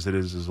same as it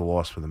is as a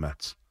loss for the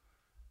Mets.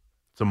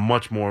 It's a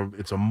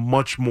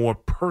much more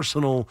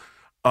personal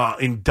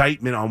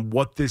indictment on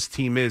what this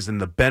team is and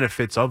the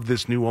benefits of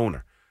this new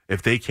owner.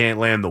 If they can't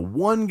land the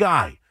one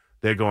guy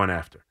they're going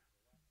after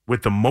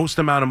with the most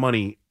amount of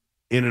money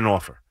in an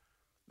offer,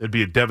 it'd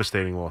be a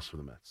devastating loss for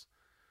the Mets.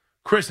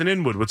 Chris in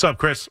Inwood. What's up,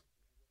 Chris?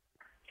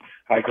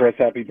 Hi, Chris.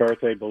 Happy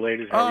birthday,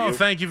 belated. How are you?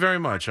 Thank you very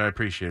much. I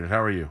appreciate it.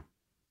 How are you?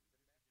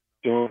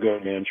 Doing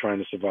good, man. Trying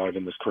to survive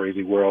in this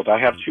crazy world. I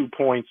have 2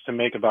 points to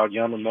make about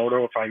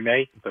Yamamoto, if I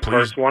may. The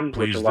first one,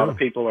 which a lot of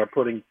people are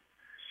putting.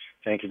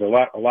 Thank you.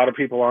 A lot of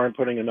people aren't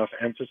putting enough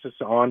emphasis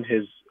on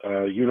his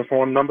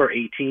uniform number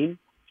 18.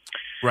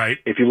 Right.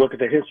 If you look at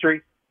the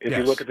history,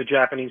 you look at the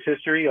Japanese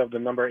history of the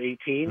number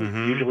 18,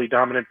 usually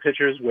dominant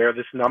pitchers wear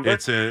this number.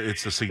 It's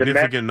a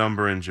significant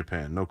number in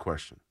Japan, no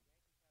question.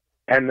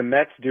 And the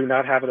Mets do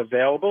not have it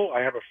available.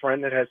 I have a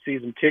friend that has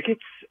season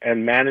tickets,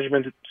 and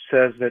management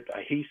says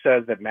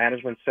that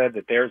management said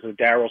that there's a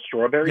Darryl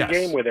Strawberry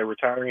game where they're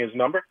retiring his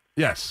number.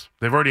 Yes,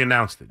 they've already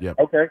announced it. Yep.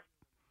 Okay.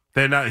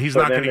 He's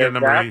not going to get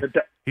number 8.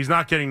 He's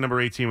not getting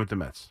number 18 with the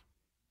Mets.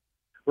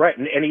 Right,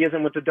 and he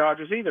isn't with the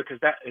Dodgers either because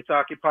it's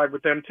occupied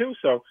with them too.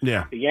 So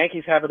the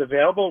Yankees have it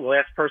available. The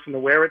last person to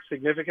wear it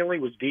significantly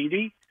was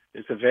Didi.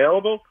 It's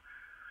available.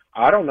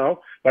 I don't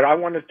know, but I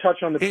want to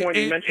touch on the point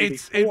you mentioned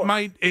before.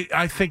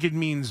 I think it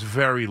means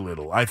very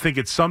little. I think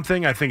it's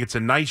something. I think it's a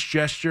nice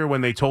gesture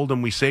when they told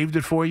him we saved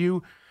it for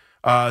you.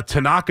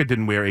 Tanaka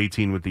didn't wear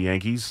 18 with the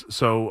Yankees,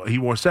 so he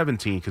wore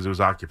 17 because it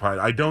was occupied.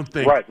 I don't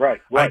think.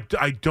 Right.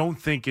 I don't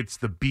think it's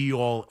the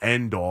be-all,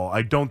 end-all.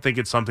 I don't think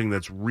it's something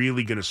that's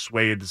really going to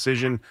sway a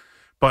decision,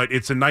 but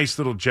it's a nice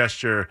little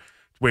gesture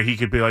where he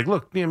could be like,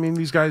 look, I mean,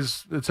 these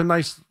guys, it's a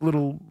nice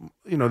little,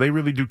 they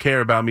really do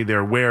care about me. They're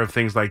aware of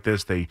things like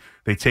this. They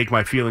take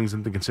my feelings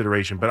into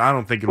consideration, but I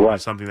don't think it'll be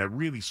something that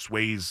really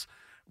sways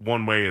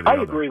one way or the other.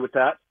 I agree with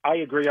that. I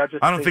agree.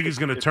 I don't think he's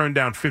going to turn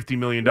down $50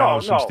 million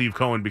from Steve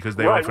Cohen because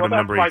they offered him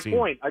number 18. That's my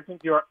point. I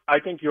think you're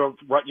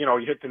right.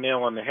 You hit the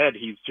nail on the head.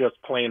 He's just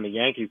playing the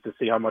Yankees to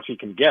see how much he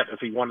can get. If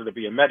he wanted to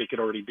be a Met, he could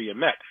already be a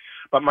Met.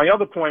 But my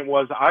other point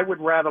was I would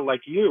rather,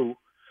 like you,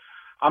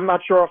 I'm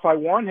not sure if I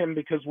want him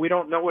because we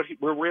don't know what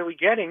we're really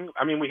getting.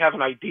 I mean, we have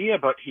an idea,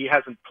 but he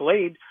hasn't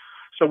played.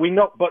 So we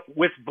know, but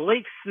with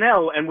Blake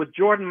Snell and with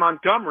Jordan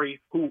Montgomery,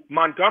 who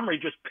Montgomery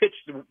just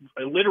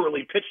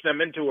literally pitched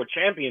them into a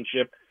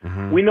championship,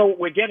 we know what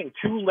we're getting.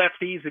 2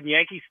 lefties in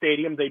Yankee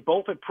Stadium. They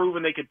both have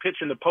proven they could pitch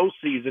in the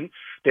postseason.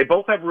 They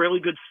both have really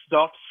good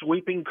stuff,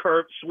 sweeping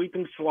curves,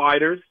 sweeping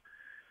sliders.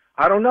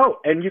 I don't know.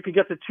 And you could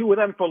get the 2 of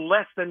them for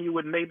less than you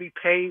would maybe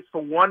pay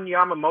for one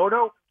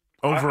Yamamoto.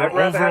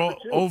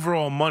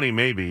 Overall money,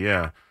 maybe,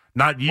 yeah.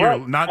 Not year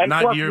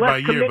by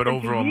year, but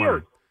overall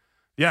money.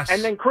 Yes.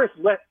 And then, Chris,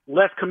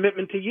 less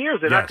commitment to years.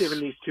 They're not giving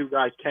these 2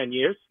 guys 10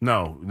 years.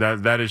 No,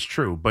 that is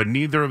true. But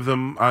neither of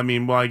them, I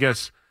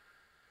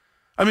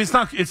I mean,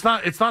 it's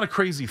not a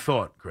crazy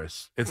thought,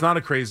 Chris. It's not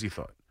a crazy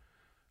thought.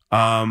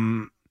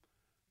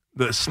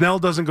 The Snell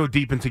doesn't go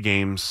deep into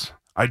games.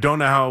 I don't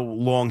know how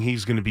long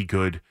he's going to be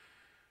good.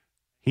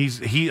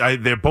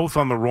 They're both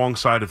on the wrong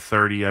side of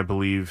 30, I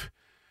believe.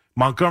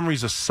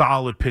 Montgomery's a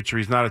solid pitcher.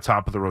 He's not a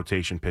top of the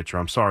rotation pitcher.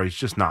 I'm sorry, he's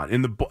just not.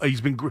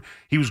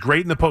 He was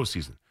great in the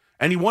postseason,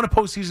 and he won a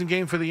postseason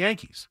game for the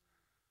Yankees.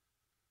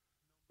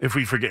 If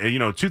we forget,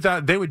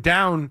 2000, they were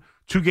down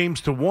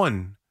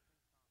 2-1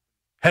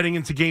 heading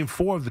into Game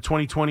 4 of the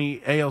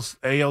 2020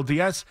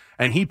 ALDS,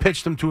 and he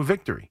pitched them to a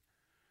victory.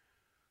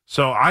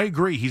 So I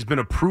agree. He's been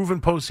a proven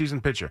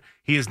postseason pitcher.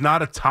 He is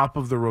not a top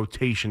of the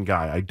rotation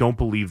guy. I don't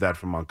believe that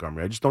from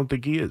Montgomery. I just don't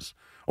think he is.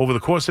 Over the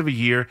course of a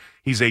year,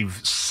 he's a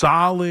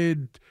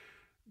solid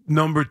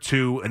number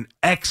 2, an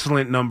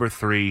excellent number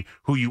 3,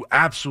 who you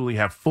absolutely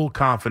have full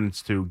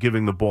confidence to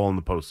giving the ball in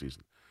the postseason,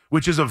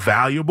 which is a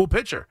valuable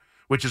pitcher,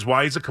 which is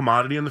why he's a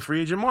commodity in the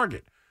free agent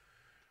market.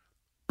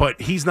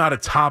 But he's not a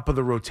top of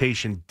the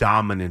rotation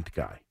dominant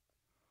guy.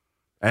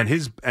 And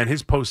his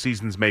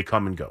postseasons may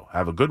come and go.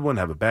 Have a good one,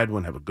 have a bad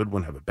one, have a good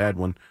one, have a bad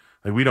one.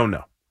 Like, we don't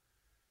know.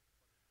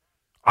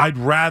 I'd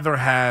rather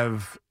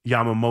have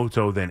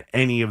Yamamoto than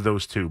any of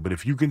those two. But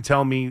if you can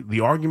tell me the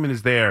argument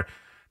is there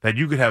that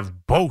you could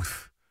have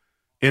both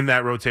in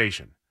that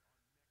rotation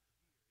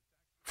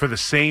for the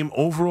same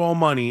overall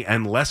money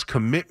and less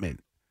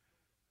commitment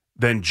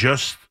than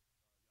just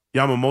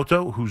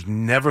Yamamoto, who's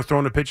never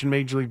thrown a pitch in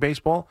Major League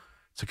Baseball,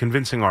 it's a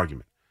convincing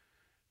argument.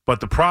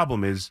 But the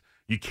problem is,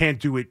 you can't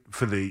do it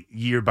for the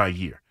year by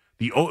year.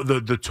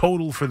 The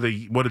total for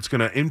what it's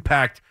going to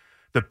impact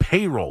the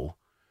payroll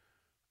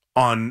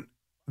on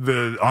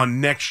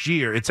next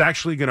year. It's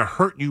actually going to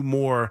hurt you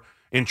more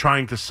in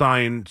trying to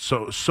sign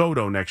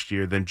Soto next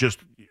year than just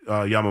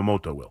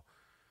Yamamoto will.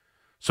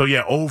 So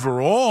yeah,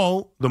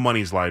 overall the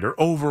money's lighter.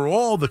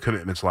 Overall the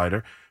commitment's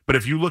lighter. But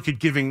if you look at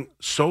giving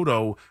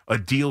Soto a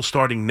deal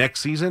starting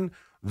next season,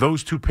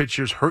 those two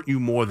pitchers hurt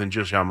you more than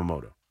just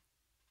Yamamoto.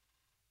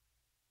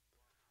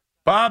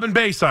 Bob in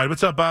Bayside.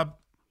 What's up, Bob?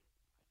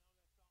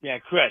 Yeah,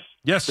 Chris.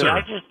 Yes, sir. Did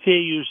I just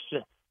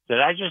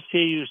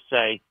hear you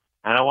say,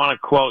 and I want to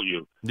quote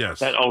you, yes,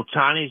 that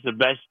Ohtani's the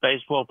best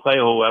baseball player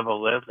who ever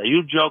lived? Are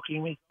you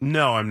joking me?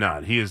 No, I'm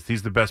not. He's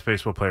the best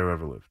baseball player who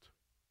ever lived.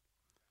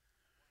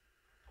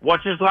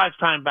 What's his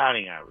lifetime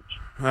batting average?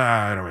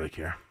 I don't really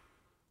care.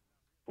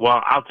 Well,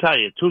 I'll tell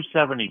you,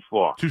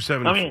 274.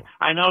 274. I mean,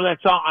 I know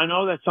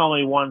that's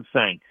only one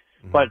thing,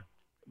 but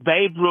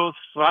Babe Ruth's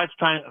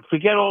lifetime,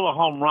 forget all the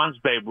home runs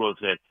Babe Ruth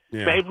hit.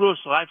 Yeah. Babe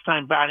Ruth's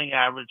lifetime batting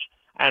average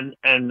and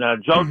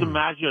Joe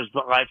DiMaggio's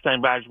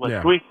lifetime batting was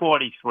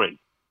 343.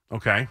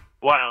 Okay.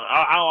 Well,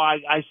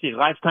 I see.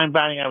 Lifetime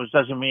batting average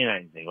doesn't mean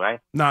anything, right?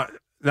 Not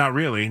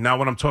really. Now,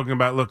 what I'm talking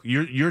about, look,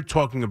 you're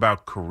talking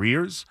about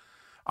careers.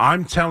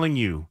 I'm telling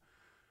you,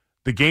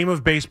 the game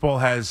of baseball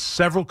has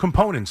several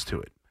components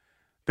to it.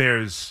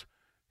 There's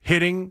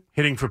hitting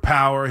for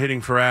power,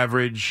 hitting for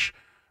average,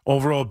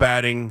 overall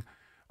batting,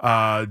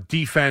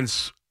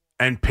 defense,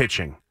 and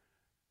pitching,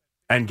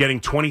 and getting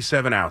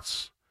 27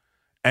 outs.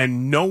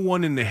 And no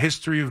one in the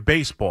history of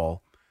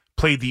baseball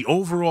played the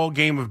overall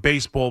game of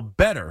baseball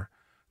better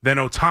than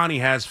Ohtani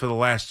has for the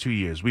last 2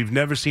 years. We've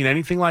never seen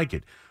anything like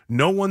it.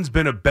 No one's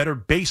been a better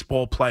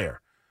baseball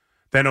player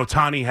than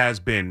Ohtani has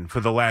been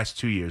for the last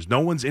 2 years. No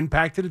one's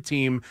impacted a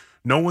team.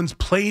 No one's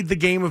played the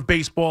game of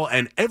baseball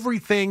and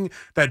everything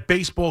that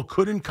baseball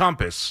could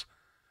encompass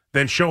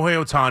than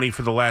Shohei Ohtani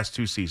for the last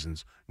 2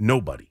 seasons.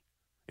 Nobody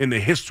in the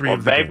history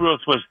of the game.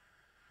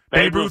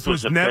 Babe Ruth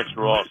was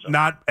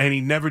not, and he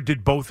never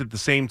did both at the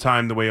same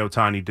time the way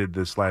Ohtani did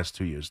this last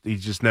 2 years. He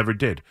just never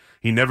did.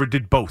 He never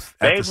did both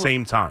at the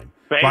same time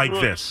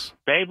this.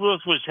 Babe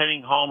Ruth was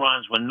hitting home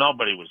runs when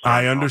nobody was.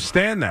 I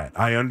understand that.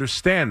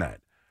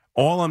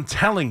 All I'm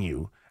telling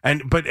you,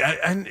 and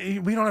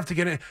we don't have to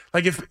get in.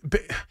 Like, if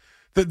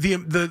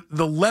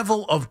the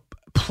level of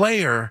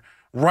player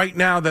right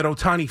now that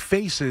Ohtani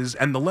faces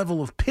and the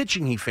level of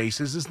pitching he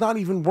faces is not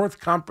even worth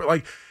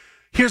like.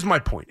 Here's my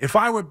point. If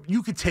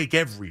you could take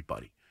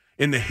everybody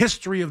in the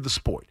history of the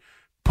sport,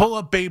 pull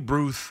up Babe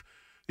Ruth,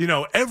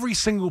 every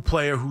single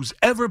player who's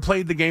ever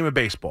played the game of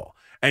baseball,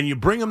 and you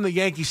bring them to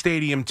Yankee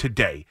Stadium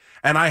today,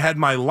 and I had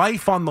my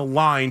life on the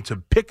line to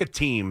pick a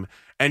team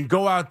and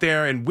go out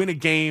there and win a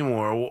game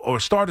or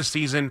start a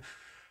season,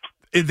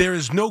 there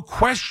is no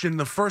question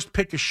the first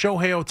pick is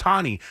Shohei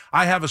Ohtani.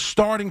 I have a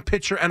starting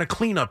pitcher and a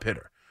cleanup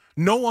hitter.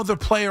 No other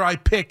player I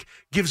pick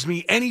gives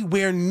me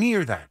anywhere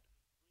near that.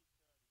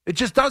 It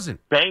just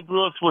doesn't. Babe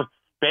Ruth was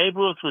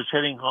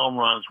hitting home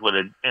runs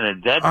in a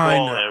dead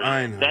ball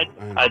area,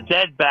 a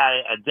dead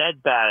bat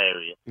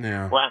area.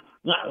 Yeah. Well,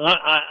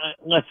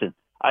 listen,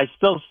 I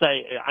still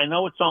say I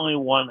know it's only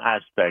one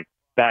aspect,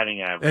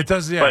 batting average. It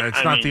does, yeah.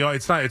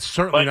 It's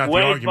certainly not the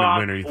argument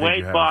winner. You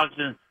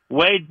think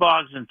Wade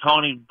Boggs and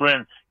Tony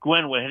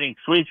Gwynn were hitting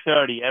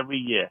 330 every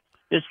year.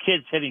 This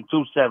kid's hitting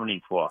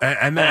 274.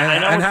 And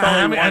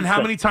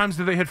how many times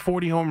did they hit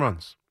 40 home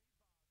runs?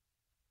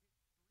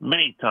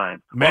 Many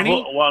times. Many?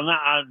 Well,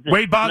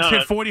 Wade Boggs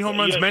hit 40 home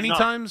runs many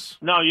times?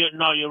 No,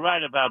 you're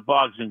right about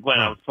Boggs and Glenn.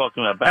 I was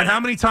talking about. And how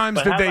many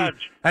times did they?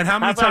 And how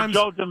many times?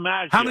 Joe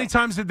DiMaggio? How many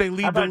times did they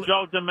lead? How about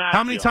Joe DiMaggio?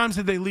 How many times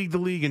did they lead the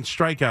league in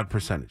strikeout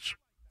percentage?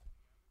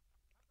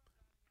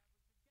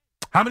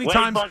 How many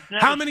times?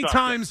 How many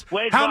times?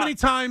 How many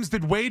times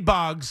did Wade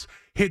Boggs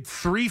hit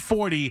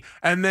 340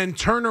 and then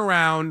turn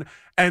around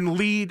and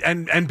lead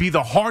and be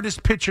the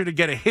hardest pitcher to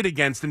get a hit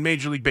against in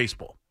Major League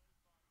Baseball?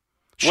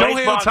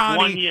 Shohei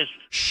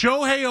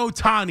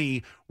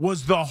Ohtani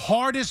was the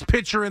hardest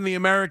pitcher in the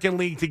American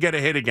League to get a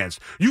hit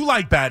against. You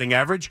like batting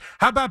average.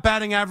 How about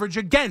batting average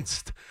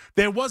against?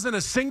 There wasn't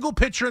a single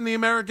pitcher in the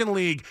American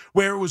League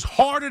where it was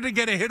harder to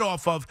get a hit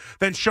off of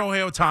than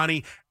Shohei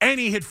Ohtani, and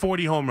he hit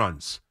 40 home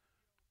runs.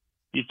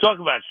 You talk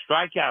about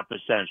strikeout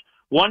percentage.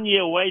 1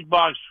 year, Wade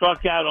Boggs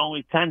struck out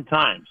only 10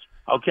 times.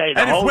 Okay,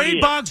 and if Wade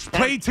Boggs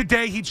played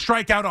today, he'd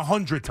strike out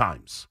 100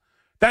 times.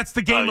 That's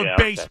the game of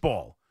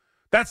baseball. Okay.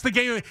 That's the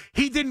game.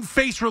 He didn't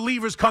face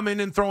relievers come in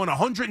and throwing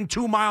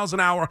 102 miles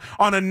an hour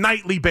on a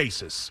nightly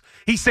basis.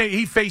 He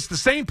faced the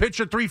same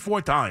pitcher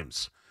 3-4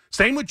 times.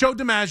 Same with Joe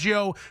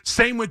DiMaggio.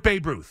 Same with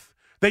Babe Ruth.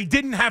 They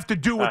didn't have to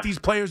do what these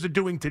players are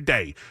doing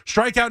today.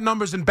 Strikeout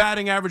numbers and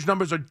batting average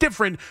numbers are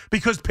different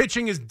because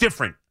pitching is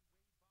different.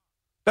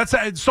 That's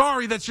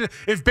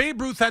if Babe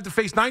Ruth had to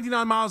face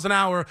 99 miles an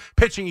hour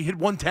pitching, he hit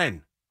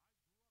 110.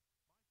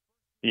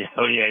 Yeah,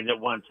 he hit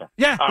 110.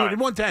 Yeah, he hit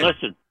 110.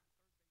 Listen.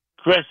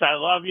 Chris, I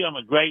love you. I'm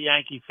a great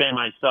Yankee fan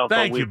myself.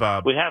 Thank you,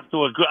 Bob. We have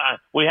to agree.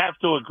 We have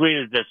to agree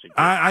to disagree.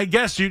 I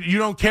guess you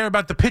don't care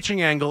about the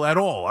pitching angle at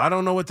all. I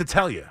don't know what to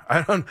tell you.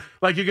 I don't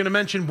like you're going to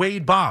mention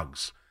Wade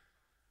Boggs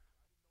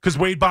because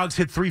Wade Boggs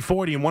hit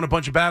 340 and won a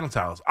bunch of battle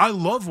titles. I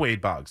love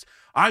Wade Boggs.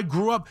 I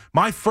grew up.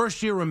 My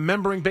first year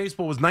remembering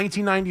baseball was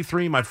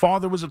 1993. My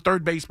father was a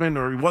third baseman,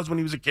 or he was when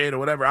he was a kid, or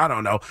whatever. I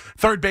don't know.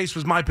 Third base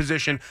was my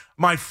position.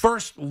 My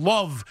first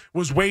love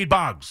was Wade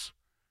Boggs.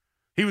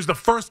 He was the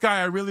first guy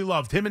I really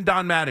loved, him and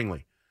Don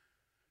Mattingly.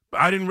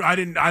 I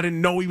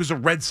didn't know he was a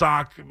Red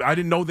Sox. I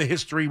didn't know the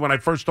history when I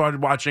first started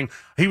watching.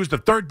 He was the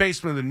third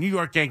baseman of the New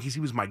York Yankees.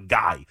 He was my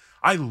guy.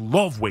 I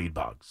love Wade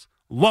Boggs.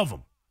 Love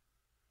him.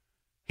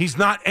 He's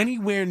not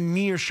anywhere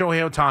near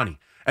Shohei Ohtani.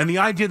 And the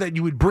idea that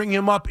you would bring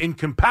him up in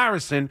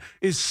comparison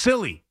is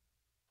silly.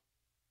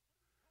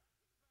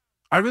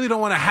 I really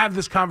don't want to have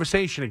this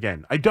conversation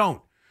again. I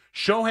don't.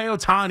 Shohei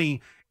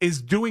Ohtani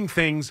is doing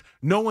things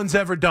no one's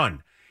ever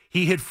done.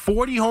 He hit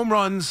 40 home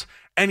runs,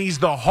 and he's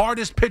the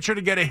hardest pitcher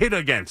to get a hit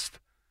against.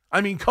 I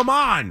mean, come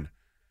on.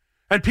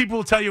 And people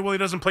will tell you, well, he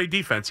doesn't play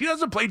defense. He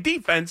doesn't play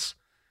defense.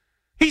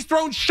 He's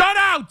thrown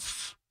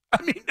shutouts.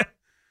 I mean,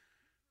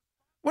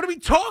 what are we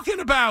talking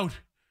about?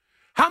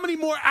 How many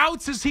more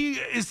outs is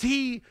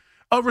he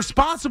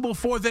responsible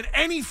for than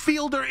any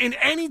fielder in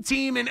any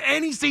team in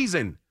any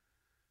season?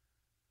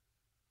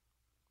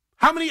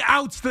 How many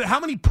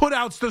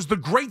putouts does the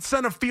great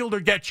center fielder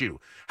get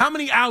you? How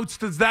many outs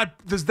does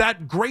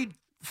that great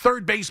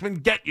third baseman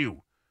get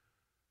you?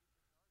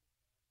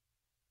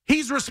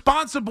 He's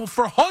responsible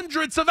for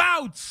hundreds of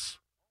outs.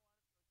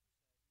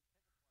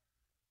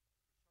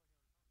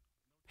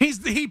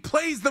 He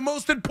plays the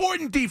most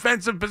important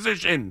defensive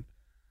position.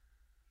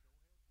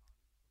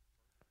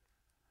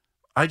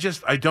 I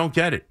don't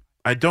get it.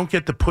 I don't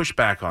get the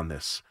pushback on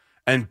this.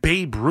 And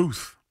Babe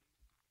Ruth,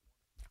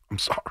 I'm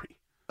sorry.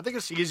 I think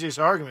it's the easiest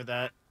argument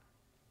that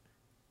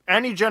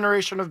any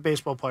generation of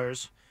baseball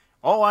players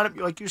all line up,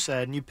 like you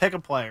said, and you pick a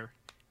player,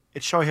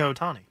 it's Shohei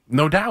Ohtani.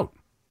 No doubt.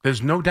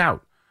 There's no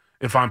doubt.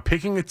 If I'm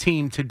picking a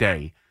team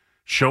today,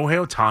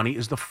 Shohei Ohtani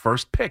is the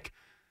first pick.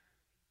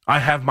 I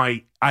have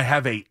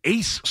a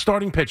ace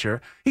starting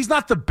pitcher. He's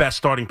not the best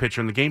starting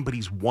pitcher in the game, but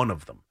he's one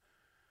of them.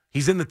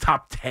 He's in the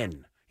top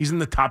 10. He's in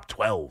the top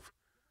 12.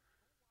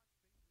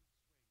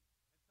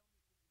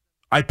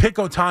 I pick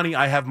Ohtani,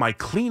 I have my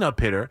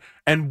cleanup hitter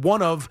and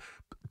one of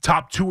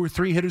top 2 or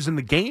 3 hitters in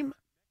the game.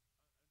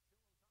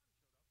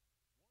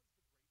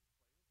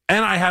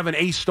 And I have an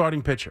ace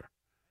starting pitcher.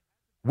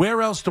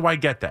 Where else do I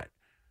get that?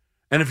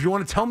 And if you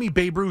want to tell me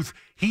Babe Ruth,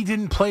 he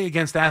didn't play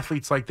against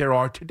athletes like there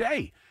are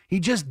today. He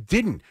just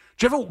didn't.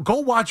 Do you ever go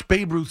watch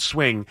Babe Ruth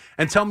swing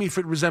and tell me if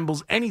it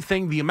resembles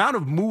anything, the amount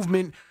of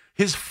movement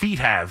his feet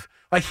have?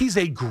 Like, he's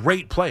a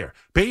great player.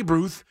 Babe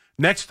Ruth,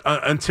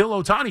 until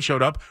Ohtani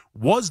showed up,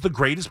 was the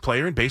greatest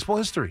player in baseball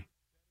history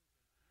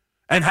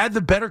and had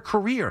the better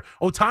career.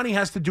 Ohtani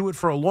has to do it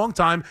for a long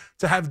time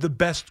to have the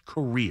best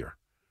career.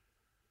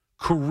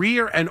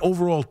 Career and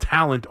overall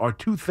talent are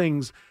two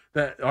things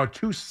that are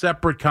two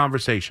separate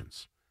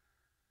conversations.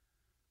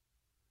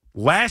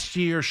 Last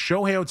year,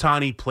 Shohei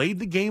Ohtani played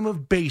the game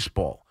of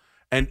baseball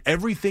and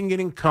everything it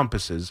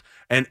encompasses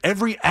and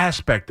every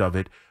aspect of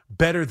it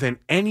better than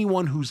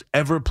anyone who's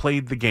ever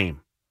played the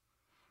game.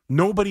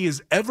 Nobody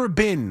has ever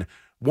been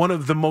one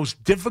of the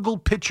most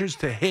difficult pitchers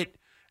to hit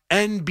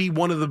and be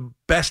one of the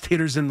best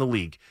hitters in the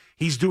league.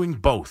 He's doing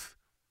both.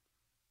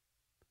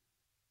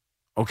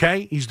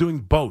 Okay? He's doing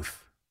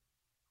both.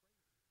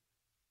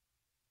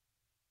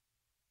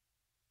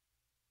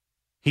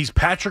 He's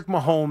Patrick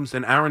Mahomes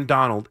and Aaron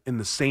Donald in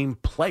the same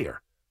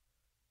player.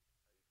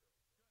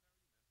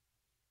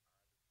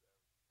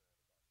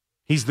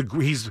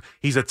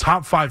 He's a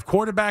top 5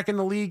 quarterback in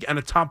the league and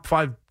a top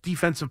 5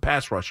 defensive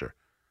pass rusher.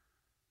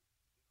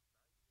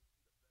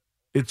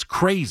 It's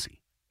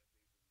crazy.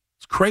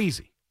 It's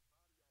crazy.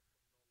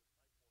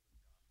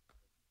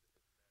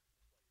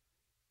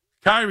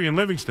 Kyrie in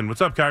Livingston.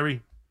 What's up,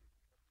 Kyrie?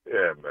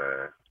 Yeah,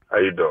 man. How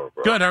you doing,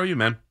 bro? Good. How are you,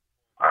 man?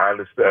 I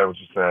understand what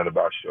you're saying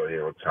about Shohei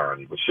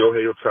Ohtani, but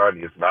Shohei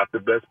Ohtani is not the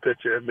best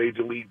pitcher in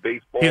Major League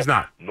Baseball. He's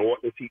not.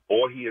 Neither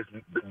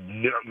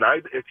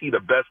is he the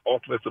best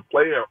offensive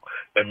player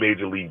in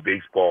Major League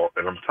Baseball.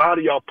 And I'm tired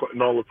of y'all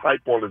putting all the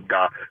hype on this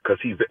guy because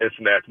he's an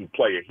international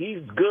player.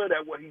 He's good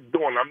at what he's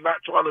doing. I'm not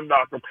trying to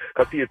knock him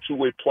because he's a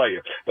two-way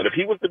player. But if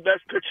he was the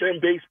best pitcher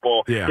in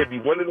baseball, he'd be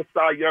winning the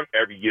Cy Young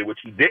every year, which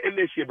he didn't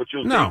this year, but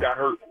you'll see he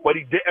got hurt. But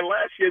he didn't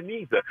last year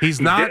neither. He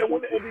didn't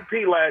win the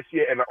MVP last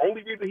year, and the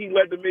only reason he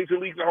led the Major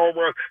League in home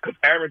runs because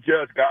Aaron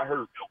Judge got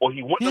hurt, or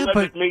he wouldn't have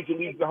led the Major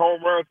League in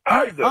home runs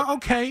either.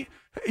 Okay,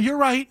 you're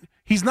right.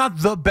 He's not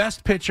the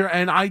best pitcher,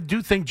 and I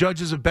do think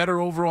Judge is a better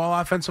overall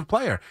offensive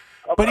player.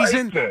 But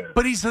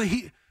he's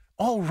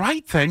all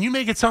right, then. You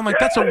make it sound like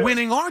that's a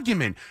winning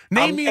argument.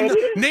 Name me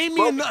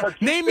another.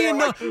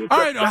 All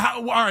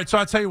right. So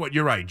I'll tell you what.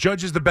 You're right.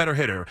 Judge is the better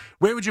hitter.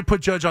 Where would you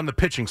put Judge on the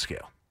pitching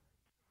scale?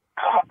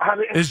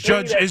 Is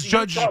Judge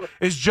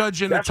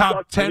in the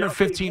top 10 or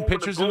 15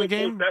 pitchers in the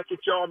game? That's what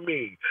y'all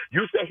mean.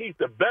 You say he's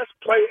the best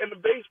player in the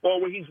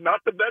baseball when he's not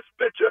the best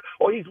pitcher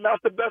or he's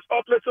not the best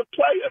offensive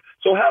player.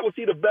 So how is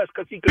he the best?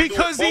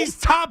 Because he's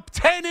top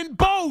 10 in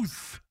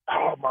both.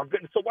 Oh my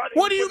goodness! So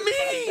what do you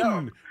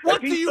mean?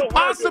 What do you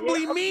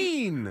possibly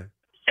mean?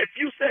 If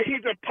you say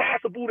he's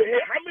impossible to hit,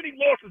 how many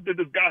losses did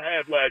this guy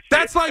have last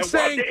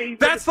year?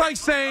 That's like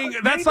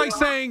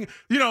saying,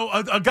 you know,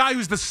 a guy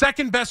who's the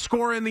second best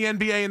scorer in the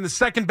NBA and the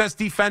second best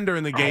defender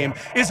in the game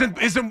isn't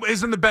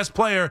the best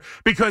player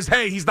because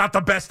he's not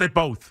the best at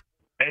both.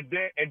 And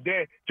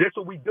then, just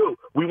what we do,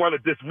 we want to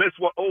dismiss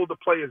what older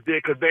players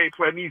did because they ain't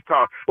playing these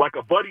times. Like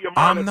a buddy of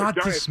mine, I'm not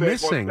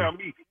dismissing. Tell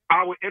me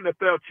our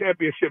NFL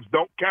championships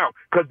don't count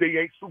because they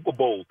ain't Super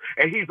Bowls,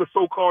 and he's a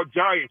so-called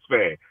Giants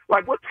fan.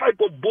 Like, what type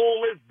of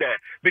bull is that?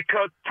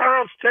 Because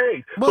times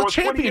change. Well,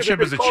 championship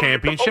is a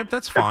championship.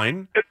 That's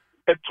fine.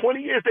 In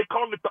 20 years, they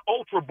call it the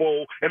Ultra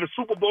Bowl, and the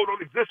Super Bowl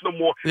don't exist no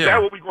more. Yeah.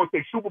 Now what we going to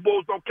say? Super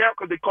Bowls don't count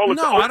because they call it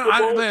the Ultra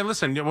Bowl?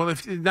 Listen, well,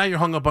 if now you're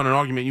hung up on an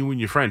argument you and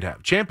your friend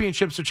have.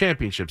 Championships are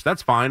championships.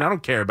 That's fine. I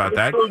don't care about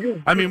that.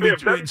 I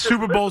mean,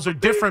 Super Bowls are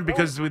different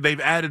because they've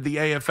added the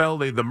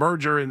AFL, the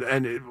merger,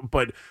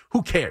 but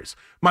who cares?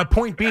 My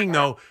point being,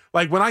 though,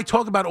 like when I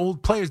talk about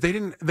old players, they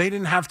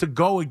didn't have to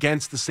go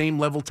against the same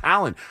level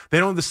talent. They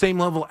don't have the same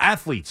level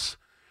athletes.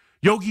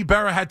 Yogi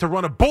Berra had to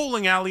run a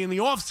bowling alley in the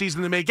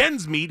offseason to make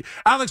ends meet.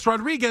 Alex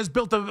Rodriguez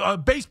built a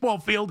baseball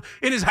field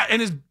in his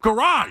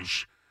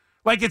garage.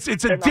 Like it's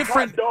a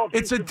different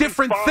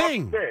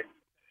thing.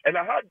 And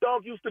a hot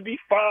dog used to be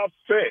 5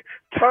 cents.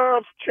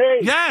 Times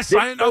change. Yes,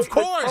 of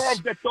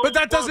course. But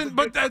that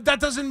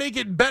doesn't make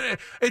it better.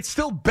 It's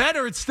still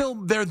better.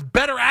 There's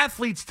better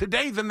athletes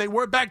today than they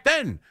were back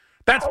then.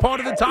 That's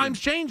part of the times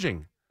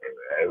changing.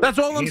 That's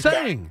all I'm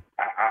saying.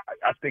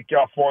 I think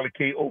y'all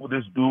fornicate over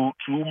this dude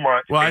too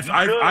much. Well,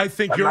 I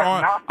think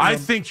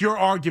your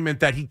argument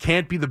that he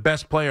can't be the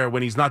best player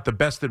when he's not the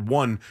best at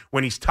one,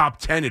 when he's top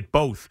 10 at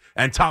both,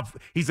 and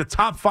he's a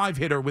top 5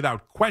 hitter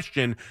without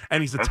question,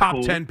 and he's a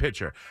top 10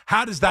 pitcher.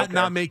 How does that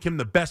not make him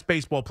the best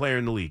baseball player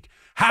in the league?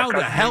 How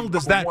the hell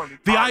does that?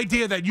 The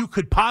idea that you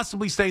could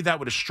possibly say that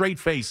with a straight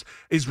face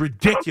is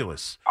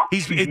ridiculous.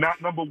 He's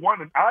not number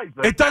one in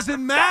either. It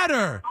doesn't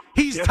matter.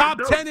 He's top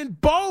 10 in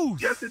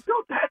both. Yes, it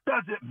does. That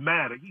doesn't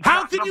matter.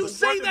 How can you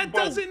say that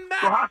doesn't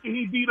matter? So how can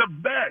he be the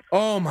best?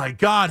 Oh my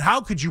God!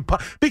 How could you?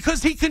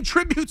 Because he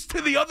contributes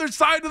to the other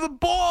side of the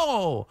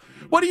ball.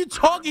 What are you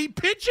talking? He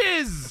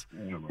pitches.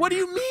 What do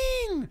you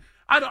mean?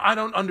 I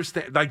don't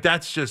understand. Like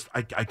that's just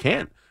I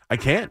can't.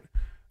 I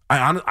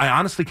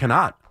honestly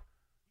cannot.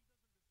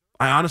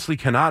 I honestly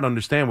cannot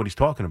understand what he's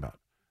talking about.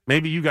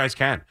 Maybe you guys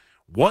can.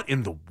 What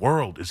in the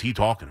world is he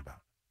talking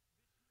about?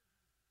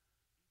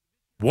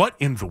 What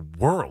in the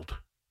world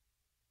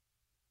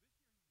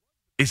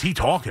is he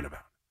talking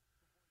about?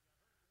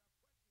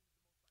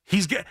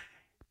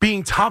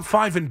 Being top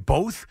 5 in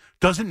both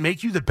doesn't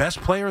make you the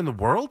best player in the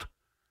world?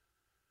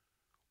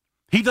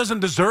 He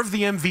doesn't deserve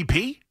the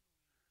MVP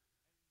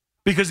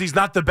because he's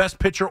not the best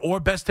pitcher or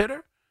best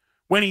hitter?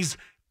 When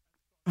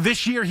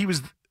this year he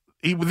was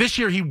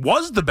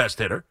the best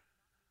hitter.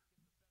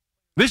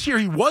 This year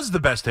he was the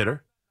best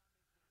hitter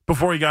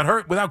before he got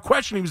hurt. Without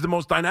question, he was the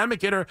most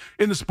dynamic hitter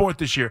in the sport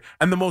this year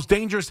and the most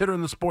dangerous hitter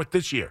in the sport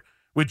this year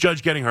with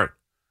Judge getting hurt.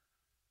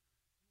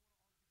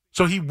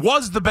 So he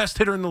was the best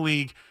hitter in the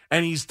league,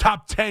 and he's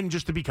top 10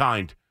 just to be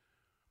kind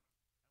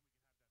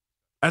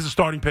as a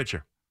starting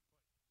pitcher.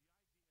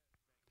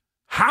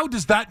 How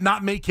does that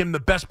not make him the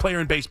best player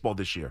in baseball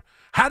this year?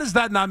 How does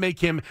that not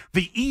make him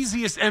the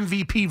easiest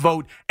MVP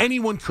vote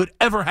anyone could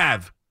ever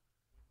have?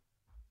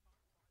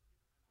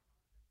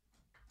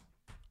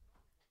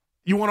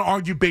 You want to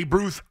argue Babe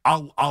Ruth?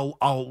 I'll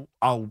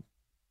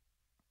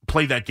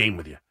play that game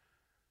with you,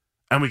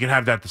 and we can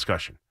have that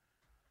discussion.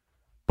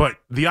 But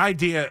the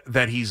idea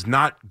that he's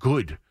not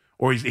good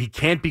or he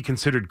can't be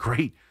considered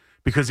great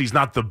because he's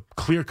not the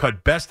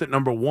clear-cut best at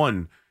number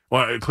one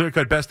or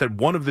clear-cut best at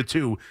one of the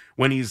two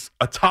when he's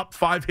a top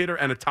 5 hitter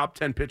and a top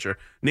 10 pitcher.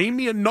 Name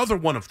me another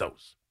one of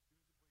those.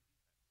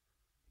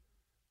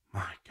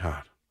 My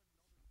God.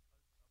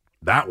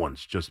 That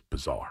one's just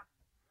bizarre.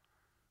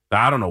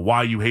 I don't know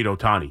why you hate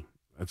Ohtani.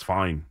 That's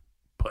fine.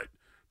 But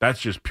that's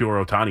just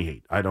pure Ohtani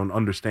hate. I don't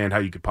understand how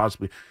you could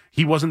possibly...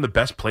 He wasn't the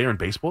best player in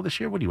baseball this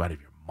year? What are you, out of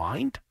your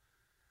mind?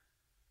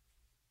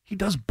 He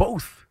does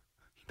both.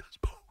 He does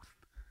both.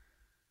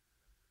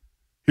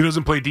 He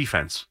doesn't play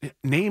defense.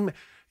 Name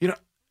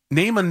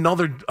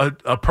another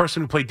a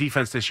person who played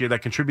defense this year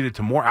that contributed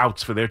to more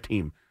outs for their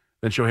team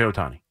than Shohei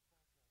Ohtani.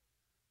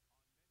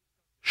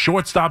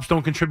 Shortstops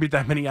don't contribute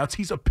that many outs.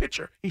 He's a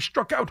pitcher. He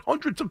struck out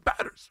hundreds of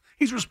batters.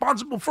 He's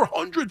responsible for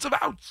hundreds of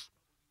outs.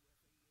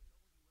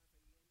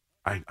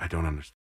 I don't understand.